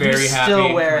Heavy's very happy. Are you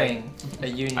still wearing a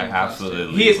Union I absolutely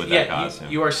costume? leave with that costume.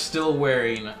 you are still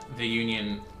wearing the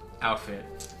Union outfit.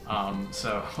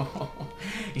 So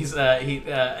he's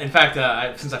in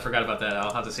fact, since I forgot about that,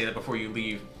 I'll have to say that before you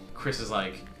leave. Chris is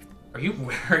like, "Are you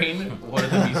wearing one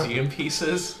of the museum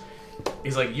pieces?"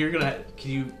 He's like,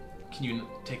 Can you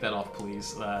take that off,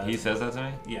 please?" He says that to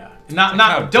me? Yeah.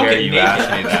 How Don't dare get you naked.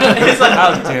 ask me that? It's like,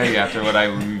 How dare you after what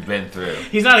we've been through?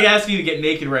 he's not asking you to get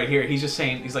naked right here. He's just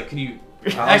saying, he's like, "Can you?"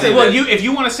 I'll Actually, do well, that. if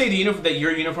you want to say that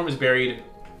your uniform is buried,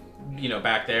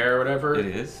 back there or whatever. It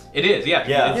is? It is, yeah.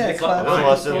 Yeah. It's class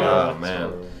left four. behind. Oh,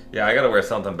 man. Yeah, I gotta wear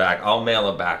something back. I'll mail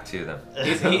it back to them.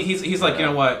 He's like, you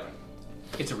know what?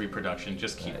 It's a reproduction.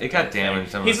 Just keep It got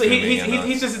damaged. I'm He's assuming,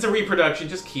 just, it's a reproduction.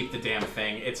 Just keep the damn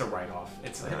thing. It's a write-off.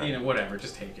 It's whatever.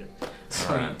 Just take it.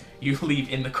 So you leave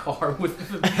in the car with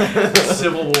the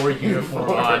Civil War uniform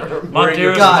on. My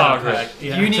dearest God, Margaret,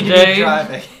 Yeah. You need Today- to be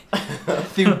driving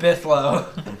through Bithlow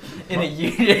in a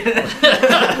Union.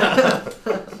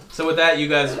 So with that, you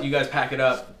guys pack it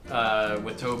up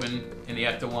with Tobin in the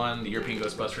Ecto-1. The European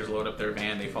Ghostbusters load up their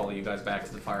van. They follow you guys back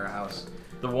to the firehouse.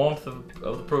 The warmth of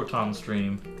the proton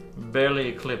stream barely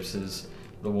eclipses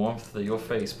the warmth that your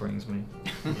face brings me.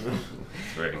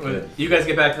 Very good. You guys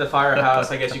get back to the firehouse.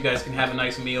 I guess you guys can have a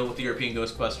nice meal with the European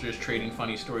Ghostbusters, trading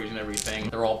funny stories and everything.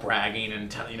 They're all bragging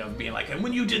and being like, "And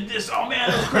when you did this, oh man,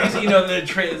 it was crazy."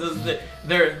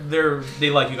 They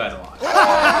like you guys a lot.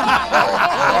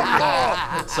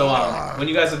 So when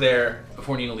you guys are there,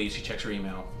 before Nina leaves, she checks her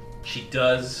email. She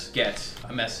does get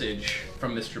a message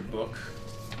from Mr. Book.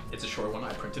 It's a short one.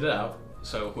 I printed it out,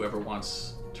 so whoever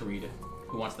wants to read it.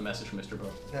 Who wants the message from Mr.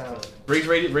 Book? No.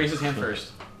 Raise his hand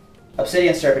first.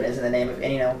 Obsidian Serpent isn't the name of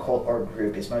any known cult or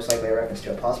group. It's most likely a reference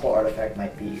to a possible artifact.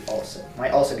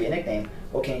 Might also be a nickname.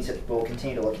 We'll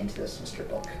continue to look into this, Mr.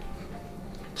 Book.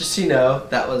 Just so you know,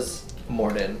 that was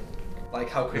Morden. Like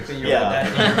how quickly you Yeah. read that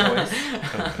in your voice.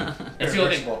 That's the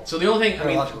only thing. So the only thing,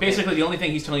 Neurological the only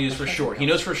thing he's telling you is for sure. He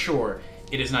knows for sure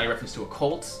it is not a reference to a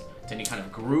cult, to any kind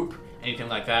of group, anything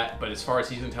like that. But as far as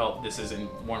he can tell, this is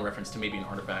more in reference to maybe an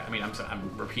artifact. I mean,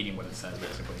 I'm repeating what it says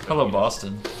basically. But, Hello,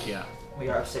 Boston. Yeah. We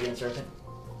are Obsidian Serpent.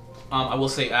 I will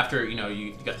say after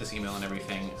you got this email and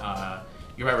everything,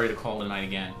 you're about ready to call tonight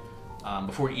again.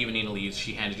 Before even Nina leaves,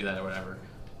 she handed you that or whatever.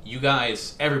 You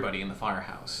guys, everybody in the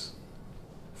firehouse,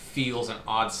 feels an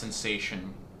odd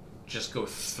sensation just go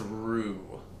through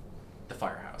the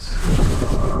firehouse.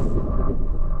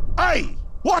 Hey!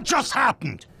 What just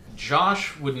happened?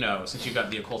 Josh would know, since you got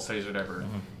the occult studies or whatever.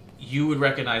 Mm-hmm. You would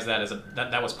recognize that as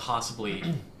that was possibly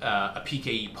a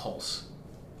PKE pulse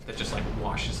that just like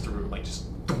washes through, like just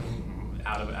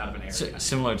out of an area.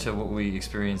 Similar to what we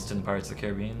experienced in Pirates of the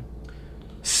Caribbean.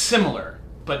 Similar,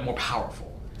 but more powerful.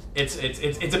 It's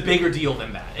a bigger deal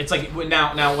than that. It's like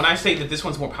now when I say that this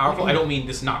one's more powerful, I don't mean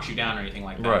this knocks you down or anything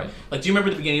like that. Right. Like, do you remember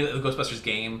the beginning of the Ghostbusters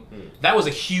game? That was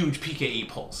a huge PKE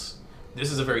pulse. This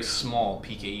is a very small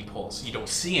PKE pulse. You don't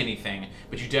see anything,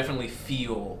 but you definitely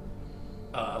feel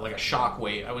like a shock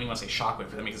wave. I wouldn't even want to say shock wave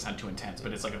because that makes it sound too intense,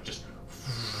 but it's like just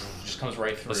comes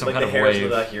right through. Some kind of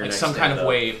wave. Like some kind of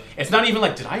wave. It's not even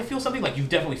like, did I feel something? Like, you've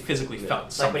definitely physically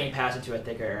felt something. Like when you pass into a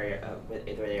thicker area, where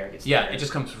the air gets Yeah, thicker. it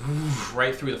just comes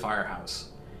right through the firehouse,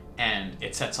 and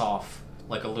it sets off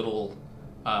like a little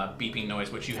beeping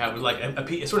noise, which you have like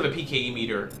it's sort of a PKE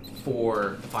meter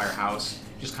for the firehouse.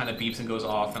 Just kind of beeps and goes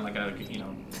off, and like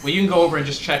well, you can go over and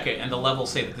just check it, and the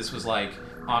levels say that this was like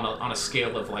on a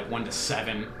scale of like 1 to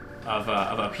 7 of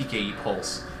a PKE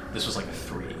pulse. This was like a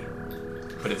 3,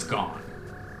 but it's gone.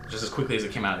 Just as quickly as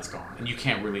it came out, it's gone, and you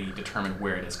can't really determine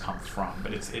where it has come from.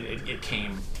 But it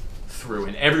came through,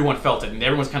 and everyone felt it, and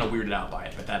everyone's kind of weirded out by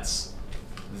it. But that's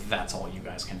all you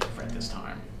guys can do for at this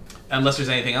time. Unless there's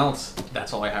anything else,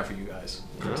 that's all I have for you guys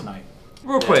for tonight.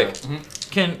 Real quick,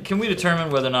 can we determine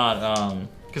whether or not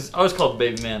because I was called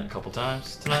Babyman a couple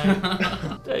times tonight.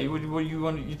 Hey,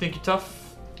 you think you're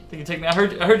tough? Think you take me? I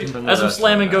heard you. As I'm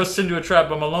slamming ghosts into a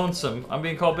trap, I'm a lonesome. I'm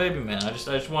being called Babyman. I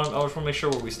just want to make sure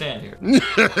where we stand here.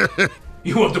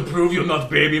 You want to prove you're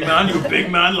not Babyman? You big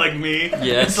man like me?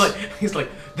 Yes. He's like,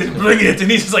 then bring it,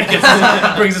 and he just like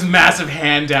brings his massive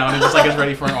hand down and just like is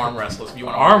ready for an arm wrestle. If you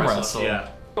want to arm wrestle? Yeah.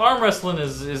 Arm wrestling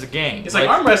is a game. It's like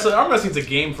arm wrestling. Arm wrestling's a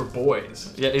game for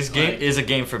boys. Yeah, is a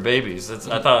game for babies.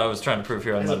 I thought I was trying to prove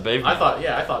here I'm not a baby. I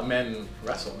thought men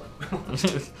wrestled.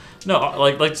 No,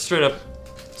 like straight up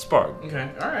spar.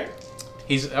 Okay, all right.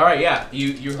 He's all right. Yeah,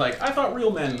 you're like, I thought real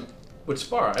men would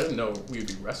spar. I didn't know we'd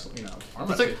be wrestling. Arm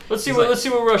wrestling. Let's see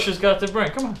what Russia's got to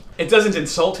bring. Come on. It doesn't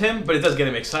insult him, but it does get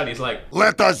him excited. He's like,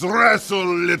 let us wrestle,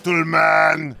 little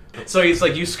man. So he's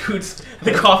like, you scoots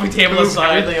the coffee table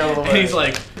aside, and he's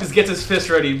like, just gets his fist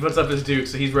ready, puts up his duke,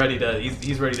 so he's ready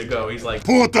to go. He's like,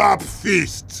 put up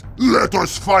fists. Let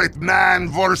us fight man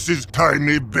versus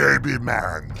tiny baby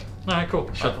man. All right,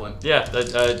 cool. Shuffling. Yeah,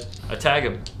 I tag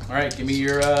him. All right, give me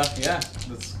your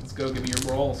let's go. Give me your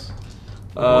rolls.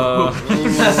 5,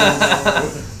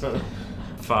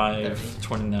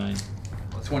 29.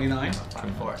 29.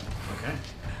 24. Okay.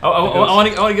 I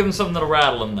want to give him something that'll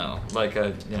rattle him though, like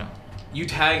You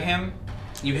tag him,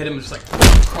 you hit him just like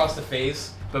across the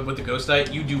face, but with the ghost die,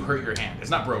 you do hurt your hand.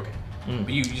 It's not broken, but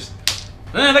you just.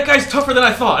 That guy's tougher than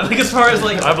I thought. Like as far as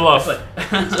like. I bluff.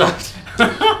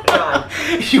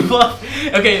 You bluff.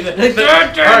 Okay. All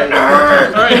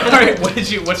right.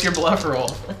 What's your bluff roll?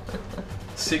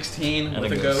 16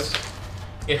 with a ghost.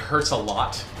 It hurts a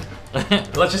lot.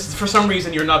 Let's just, for some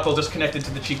reason, your knuckle just connected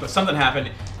to the cheek, but something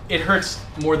happened. It hurts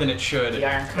more than it should. The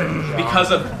Iron Curtain.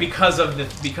 because of the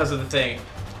thing.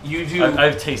 You do.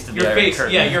 I've tasted your the face. Iron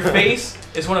Curtain. Yeah, your face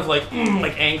is one of like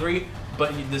angry,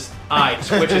 but this eye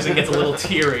twitches and gets a little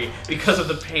teary because of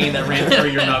the pain that ran through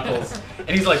your knuckles.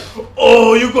 And he's like,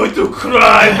 "Oh, you're going to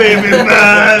cry, baby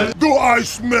man." Do I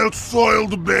smell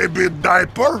soiled baby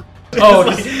diaper?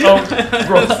 Gross.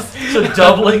 So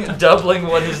doubling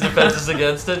what his defense is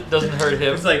against it doesn't hurt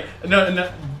him. It's like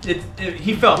no.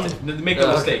 He felt it. Make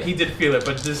no mistake. He did feel it,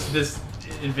 but this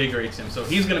invigorates him. So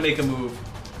he's gonna make a move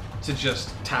to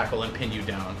just tackle and pin you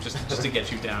down, just to get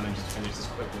you down and just finish this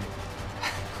quickly.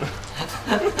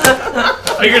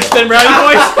 Are you gonna spend brownie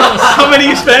points? How many are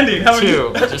you spending? How many?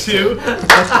 2. Just 2.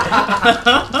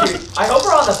 I hope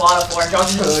we're on the bottom floor and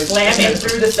John's just slamming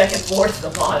through the second floor to the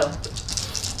bottom.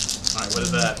 Alright, what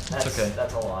is that? That's okay.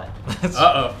 That's a lot.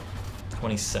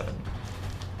 27.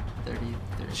 30.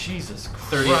 Jesus Christ.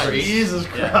 33. Jesus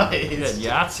Christ.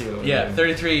 Yeah, Yahtzee over Yeah,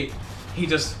 there. 33. He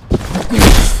just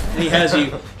has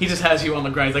you on the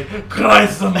ground. He's like, cry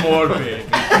some more, baby.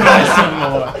 Cry some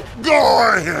more.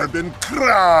 Go ahead and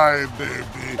cry, baby.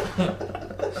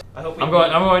 I'm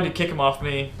going to kick him off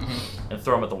me and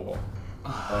throw him at the wall.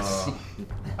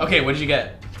 Okay, what did you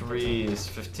get? 3 is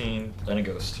 15 and a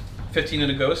ghost. 15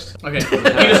 and a ghost? Okay. You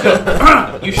just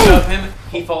go, you shove him,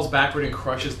 he falls backward and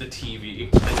crushes the TV.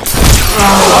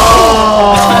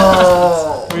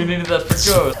 We needed that for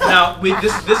ghost. Now, with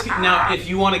this now, if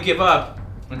you want to give up...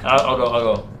 I'll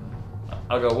go.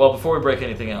 Well, before we break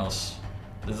anything else,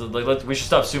 we should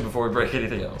stop soon before we break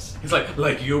anything else. He's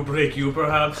like you break you,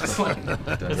 perhaps? It's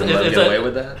get away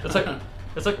with that?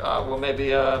 It's like, well,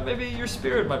 maybe your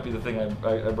spirit might be the thing I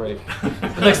break.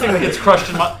 The next thing that gets crushed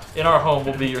in our home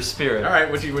will be your spirit. All right,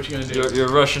 what you gonna do? Your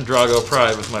Russian Drago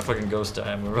pride with my fucking ghost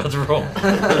die. I'm about to roll.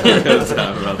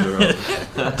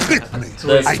 Pick me.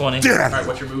 That's 20. Dare All right,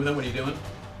 what's your move then? What are you doing?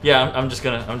 Yeah, I'm just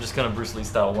gonna Bruce Lee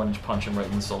style punch him right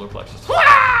in the solar plexus.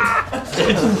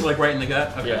 Like right in the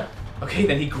gut. Okay. Yeah. Okay,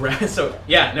 then he grabs. So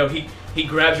yeah, no, he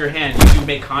grabs your hand. You do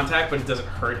make contact, but it doesn't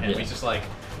hurt him. Yeah. He's just like,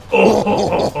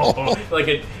 oh,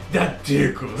 like that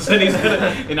tickles.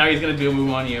 And now he's gonna do a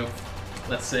move on you.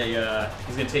 Let's say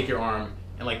he's gonna take your arm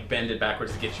and like bend it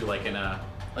backwards to get you like in a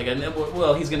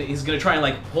well, he's gonna try and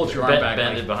like hold your arm back,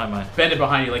 bend like, it behind my. bend it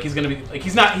behind you, like he's gonna be like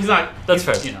he's not. That's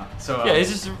fair. You know, so Yeah, he's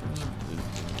just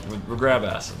we'll grab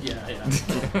acid.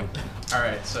 yeah. All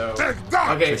right, so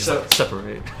Okay, so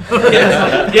separate.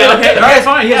 yeah, okay, all right,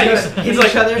 fine. Yeah, he's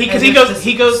like because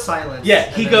he goes silence. Yeah,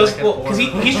 he goes like well because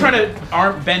he's trying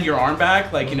to bend your arm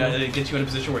back, like it gets you in a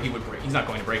position where he would break. He's not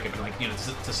going to break it, but like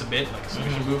to submit, like a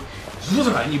submission move,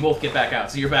 and you both get back out.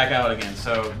 So you're back out again.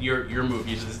 So your move.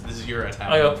 This is your attack.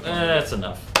 I go. That's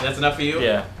enough. That's enough for you.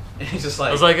 Yeah. And he's just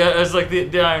like. It's like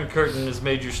the Iron Curtain has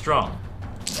made you strong.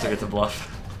 To get the bluff.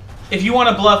 If you want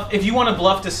to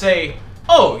bluff to say,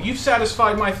 oh, you've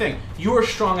satisfied my thing. You're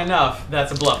strong enough.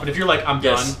 That's a bluff. But if you're like, I'm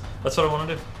done. That's what I want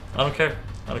to do. I don't care.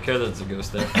 I don't care that it's a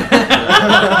ghost there.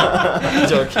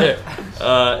 Don't care.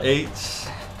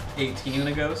 18 and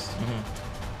a ghost. Mm-hmm.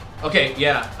 Okay,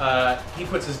 yeah. He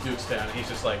puts his dukes down. And he's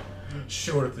just like,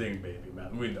 sure thing, baby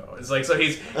man. We know. It's like so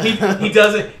he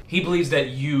does it. He believes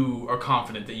that you are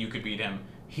confident that you could beat him.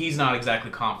 He's not exactly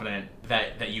confident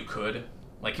that you could.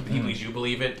 Like he believes you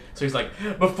believe it, so he's like,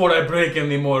 before I break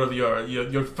any more of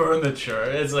your furniture,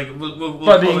 it's like we'll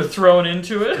by being thrown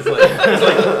into it. It's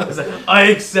like I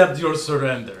accept your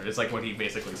surrender. It's like what he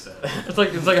basically said. It's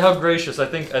like how gracious. I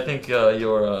think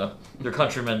your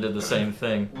countrymen did the same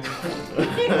thing.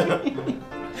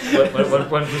 When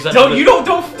presented,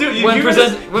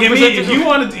 if you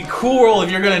want to be cool,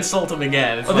 if you're gonna insult him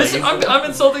again, I'm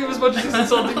insulting him as much as he's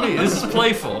insulting me. This is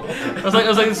playful. I was like,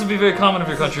 this would be very common of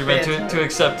your countrymen to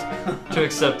accept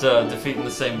defeat in the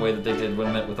same way that they did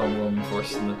when met with all Roman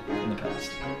force in the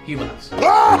past. He laughs. And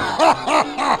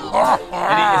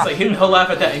it's like he'll laugh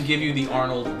at that and give you the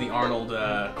Arnold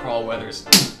Carl Weathers.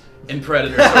 In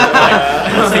Predator,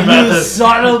 you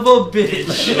son of a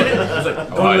bitch!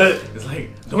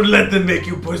 Don't let them make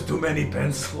you push too many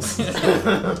pencils.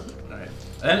 Alright,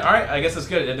 I guess that's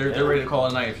good. They're ready to call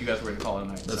it a night. If you guys are ready to call it a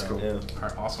night, that's cool. Yeah.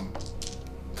 Alright, awesome.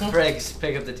 Briggs,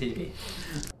 pick up the TV.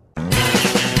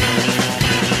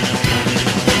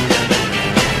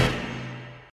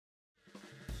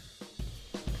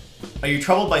 Are you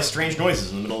troubled by strange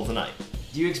noises in the middle of the night?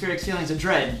 Do you experience feelings of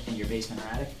dread in your basement or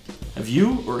attic? Have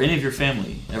you or any of your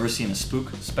family ever seen a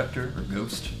spook, specter, or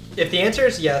ghost? If the answer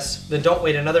is yes, then don't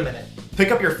wait another minute.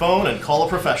 Pick up your phone and call a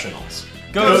professionals.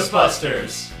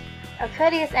 Ghostbusters! Our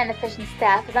courteous and efficient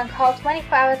staff is on call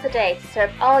 24 hours a day to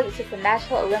serve all your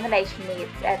supernatural illumination needs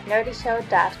at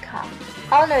nerdyshow.com.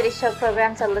 All Nerdy Show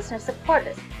programs are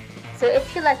listener-supported, so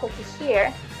if you like what you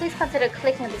hear, please consider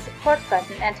clicking the support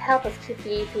button and help us keep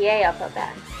the EPA off our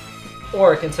backs.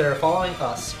 Or consider following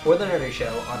us or The Nerdy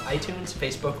Show on iTunes,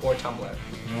 Facebook, or Tumblr.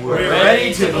 We're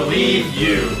ready to believe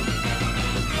you!